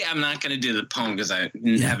boy, I'm not going to do the poem because I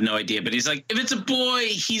have no idea. But he's like, if it's a boy,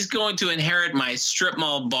 he's going to inherit my strip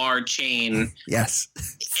mall bar chain. Yes.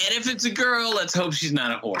 And if it's a girl, let's hope she's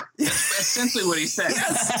not a whore. That's essentially what he said.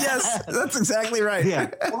 Yes, that's exactly right. Yeah.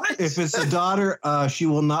 If it's a daughter, she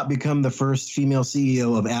will not become the first female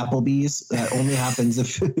CEO of Applebee's. That only happens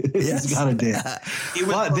if he's got a dick.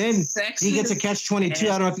 But then he gets a catch-22. I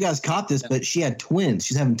don't know if you guys caught this, but she had twins.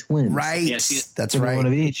 She's having twins. Right. Yeah, that's right. One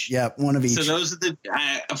of each. Yeah, one of each. So those are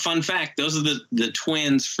a fun fact. Those are the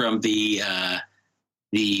twins from the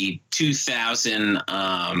 2000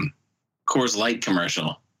 Coors Light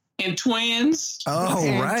commercial. And twins. Oh,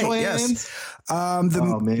 and right. Twins.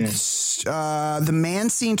 Yes. The man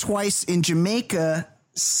seen twice in Jamaica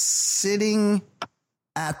sitting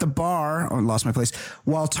at the bar. Oh, I lost my place.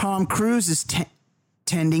 While Tom Cruise is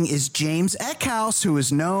tending is James Eckhouse, who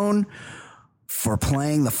is known for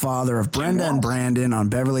playing the father of Brenda and Brandon on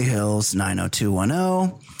Beverly Hills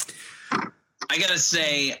 90210. I gotta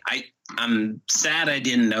say, I'm sad I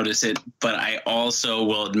didn't notice it, but I also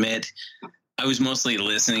will admit I was mostly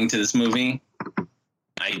listening to this movie.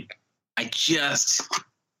 I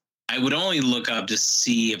would only look up to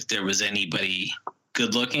see if there was anybody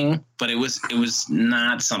good looking, but it was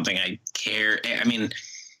not something I care. I mean,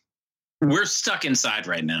 we're stuck inside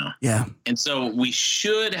right now. Yeah. And so we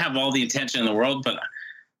should have all the attention in the world, but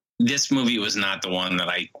this movie was not the one that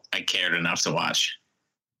I cared enough to watch.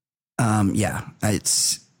 I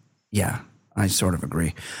sort of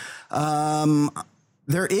agree.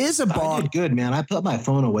 There is a bar. I did good, man. I put my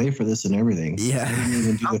phone away for this and everything. Yeah. I didn't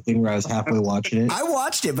even do the thing where I was halfway watching it. I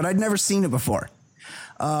watched it, but I'd never seen it before.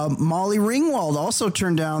 Molly Ringwald also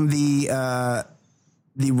turned down the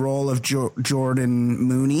role of Jordan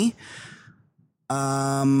Mooney.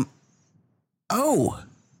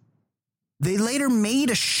 They later made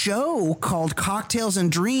a show called Cocktails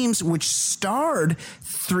and Dreams, which starred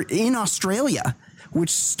in Australia, which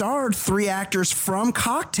starred 3 actors from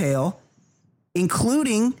Cocktail,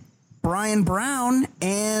 including Brian Brown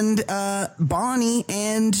and Bonnie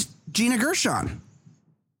and Gina Gershon.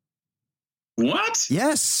 What?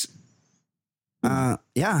 Yes.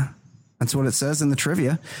 Yeah, that's what it says in the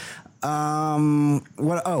trivia. Jim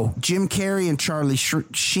Carrey and Charlie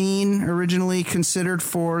Sheen originally considered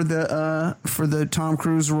for the Tom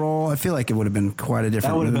Cruise role. I feel like it would have been quite a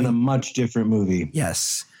different movie. That would have been a much different movie.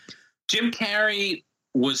 Yes. Jim Carrey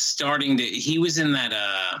was he was in that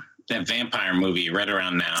vampire movie right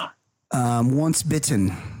around now. Once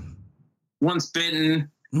Bitten.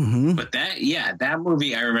 Mm-hmm. But that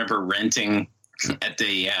movie I remember renting at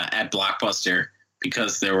Blockbuster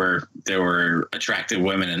because there were attractive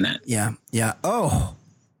women in that. Yeah. Oh,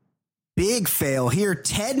 big fail here.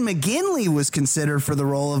 Ted McGinley was considered for the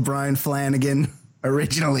role of Brian Flanagan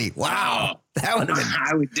originally. Wow. That would have been.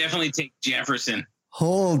 I would definitely take Jefferson.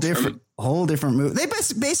 Whole different movie. They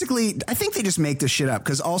basically, I think they just make this shit up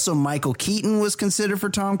because also Michael Keaton was considered for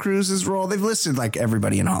Tom Cruise's role. They've listed like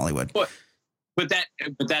everybody in Hollywood. But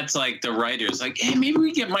that's like the writers like, hey, maybe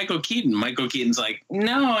we get Michael Keaton. Michael Keaton's like,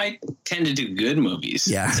 no, I tend to do good movies.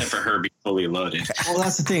 Yeah. Except for Herbie Fully Loaded. Well,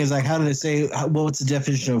 that's the thing is like, how do they say, what's the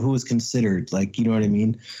definition of who is considered? Like, you know what I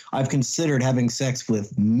mean? I've considered having sex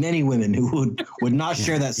with many women who would not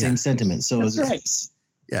share that same sentiment. So that's right.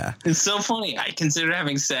 Yeah. It's so funny. I considered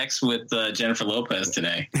having sex with Jennifer Lopez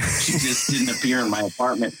today. She just didn't appear in my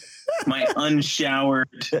apartment. My unshowered.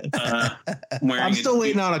 I'm still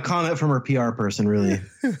waiting on a comment from her PR person. Really,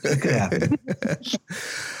 it could happen.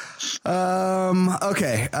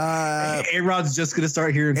 Okay. A-Rod's just gonna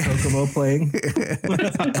start hearing Kokomo playing.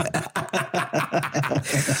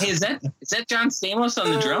 Hey, is that John Stamos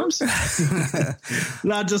on the drums?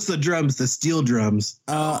 Not just the drums, the steel drums.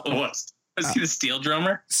 Was he the steel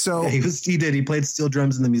drummer? So yeah, he did. He played steel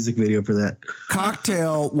drums in the music video for that.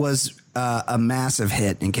 Cocktail was a massive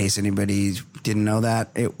hit. In case anybody didn't know that,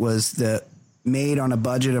 it was made on a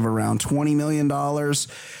budget of around $20 million.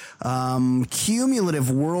 Cumulative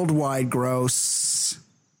worldwide gross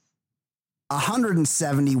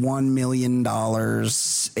 $171 million.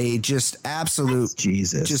 A just absolute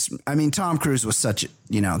Jesus. Just I mean, Tom Cruise was such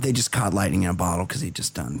they just caught lightning in a bottle because he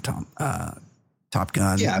just done Top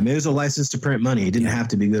Gun. Yeah, I mean, it was a license to print money. It didn't have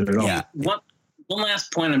to be good at all. Yeah. One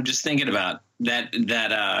last point I'm just thinking about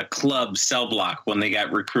that club Cell Block when they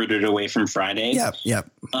got recruited away from Fridays.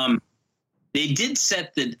 Yep. They did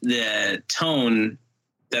set the tone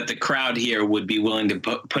that the crowd here would be willing to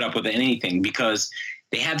put up with anything because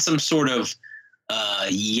they had some sort of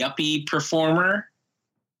yuppie performer.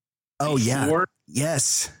 Oh, before. Yeah.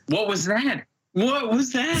 Yes. What was that?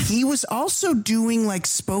 He was also doing like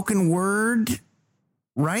spoken word,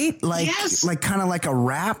 right? Like, yes. Like kind of like a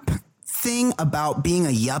rap thing about being a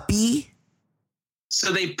yuppie.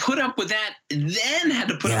 So they put up with that, then had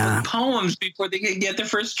to put up with poems before they could get their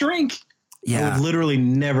first drink. Yeah. I would literally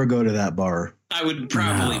never go to that bar. I would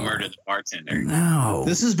probably murder the bartender. No.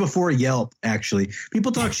 This is before Yelp, actually.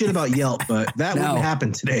 People talk shit about Yelp, but that wouldn't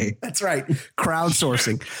happen today. That's right.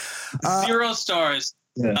 Crowdsourcing. 0 stars.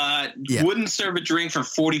 Wouldn't serve a drink for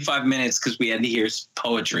 45 minutes because we had to hear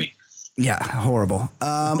poetry. Yeah, horrible.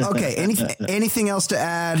 Okay, anything else to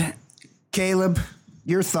add? Caleb,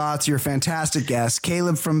 your thoughts, you're a fantastic guest.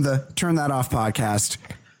 Caleb from the Turn That Off podcast.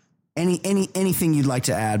 Anything you'd like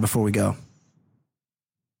to add before we go?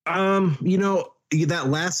 That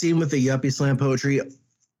last scene with the yuppie slam poetry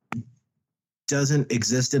doesn't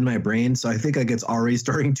exist in my brain, so I think like it's already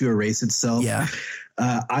starting to erase itself. Yeah.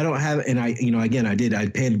 I don't have, and I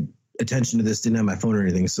paid attention to this, didn't have my phone or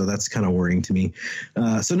anything, so that's kind of worrying to me.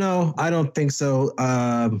 So no, I don't think so.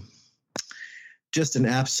 Just an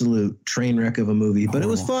absolute train wreck of a movie, but it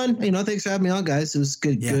was fun. Thanks for having me on, guys. It was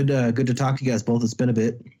good, good to talk to you guys both. It's been a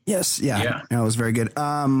bit. Yes, yeah. No, it was very good.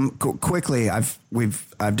 Quickly, I've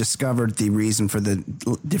discovered the reason for the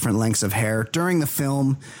different lengths of hair during the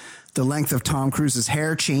film. The length of Tom Cruise's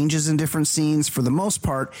hair changes in different scenes. For the most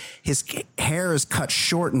part, his hair is cut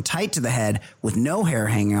short and tight to the head with no hair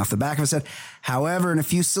hanging off the back of his head. However, in a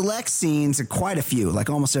few select scenes, and quite a few, like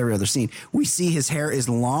almost every other scene, we see his hair is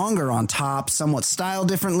longer on top, somewhat styled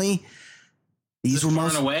differently. These were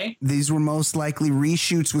most likely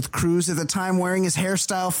reshoots with Cruise at the time wearing his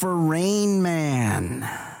hairstyle for Rain Man.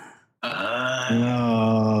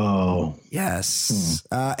 No. Yes.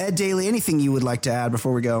 Ed Daly, anything you would like to add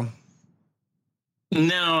before we go?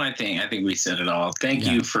 No, I think we said it all. Thank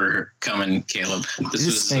you for coming, Caleb.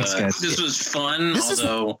 This was fun,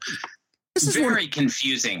 although very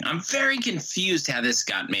confusing. I'm very confused how this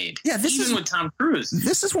got made. Yeah, even with Tom Cruise.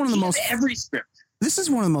 This is one of the most every script. This is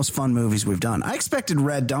one of the most fun movies we've done. I expected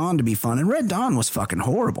Red Dawn to be fun, and Red Dawn was fucking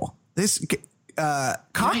horrible. This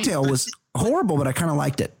Cocktail was horrible, but I kind of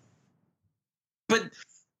liked it. But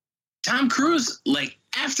Tom Cruise,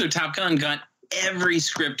 after Top Gun, got every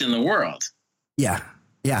script in the world. Yeah.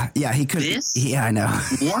 He could. Yeah, I know.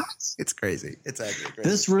 What? It's crazy. It's actually crazy.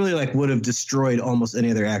 This really would have destroyed almost any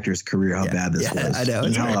other actor's career. How bad this was. I know.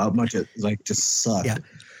 And how much it just sucked. Yeah.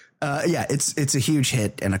 It's a huge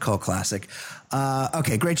hit and a cult classic.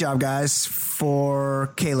 Okay, great job, guys.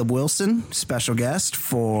 For Caleb Wilson, special guest.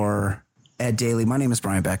 For Ed Daly, my name is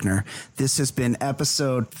Brian Beckner. This has been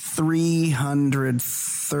episode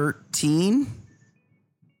 313.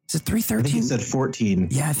 Is it 313? I think he said 14.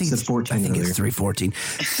 Yeah, I think it's 14. I think it's 314.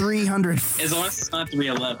 300. As long as it's not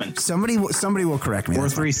 311. Somebody will correct me. Or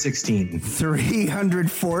 316.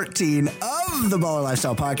 314 of the Baller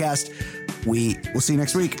Lifestyle Podcast. We will see you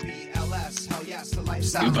next week.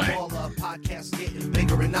 Goodbye. Podcast getting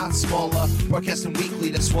bigger and not smaller. Broadcasting weekly,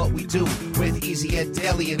 that's what we do. With Easy Ed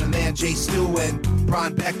Daly and the man Jay Stu and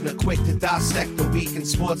Brian Beckner, quick to dissect the week in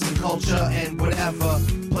sports and culture and whatever.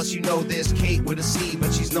 Plus, there's Kate with a C,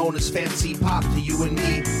 but she's known as Fancy Pop to you and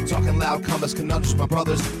me. Talking loud comers, conundrums, my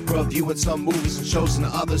brothers. Reviewing some movies and shows and the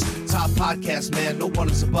others. Top podcast, man, no one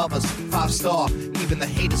is above us. 5-star, even the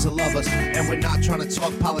haters will love us. And we're not trying to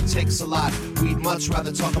talk politics a lot. We'd much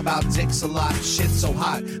rather talk about dicks a lot. Shit's so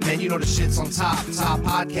hot, man, the shit's on top. Top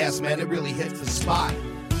podcast, man, it really hits the spot.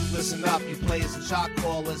 Listen up, you players and shot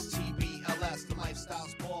callers.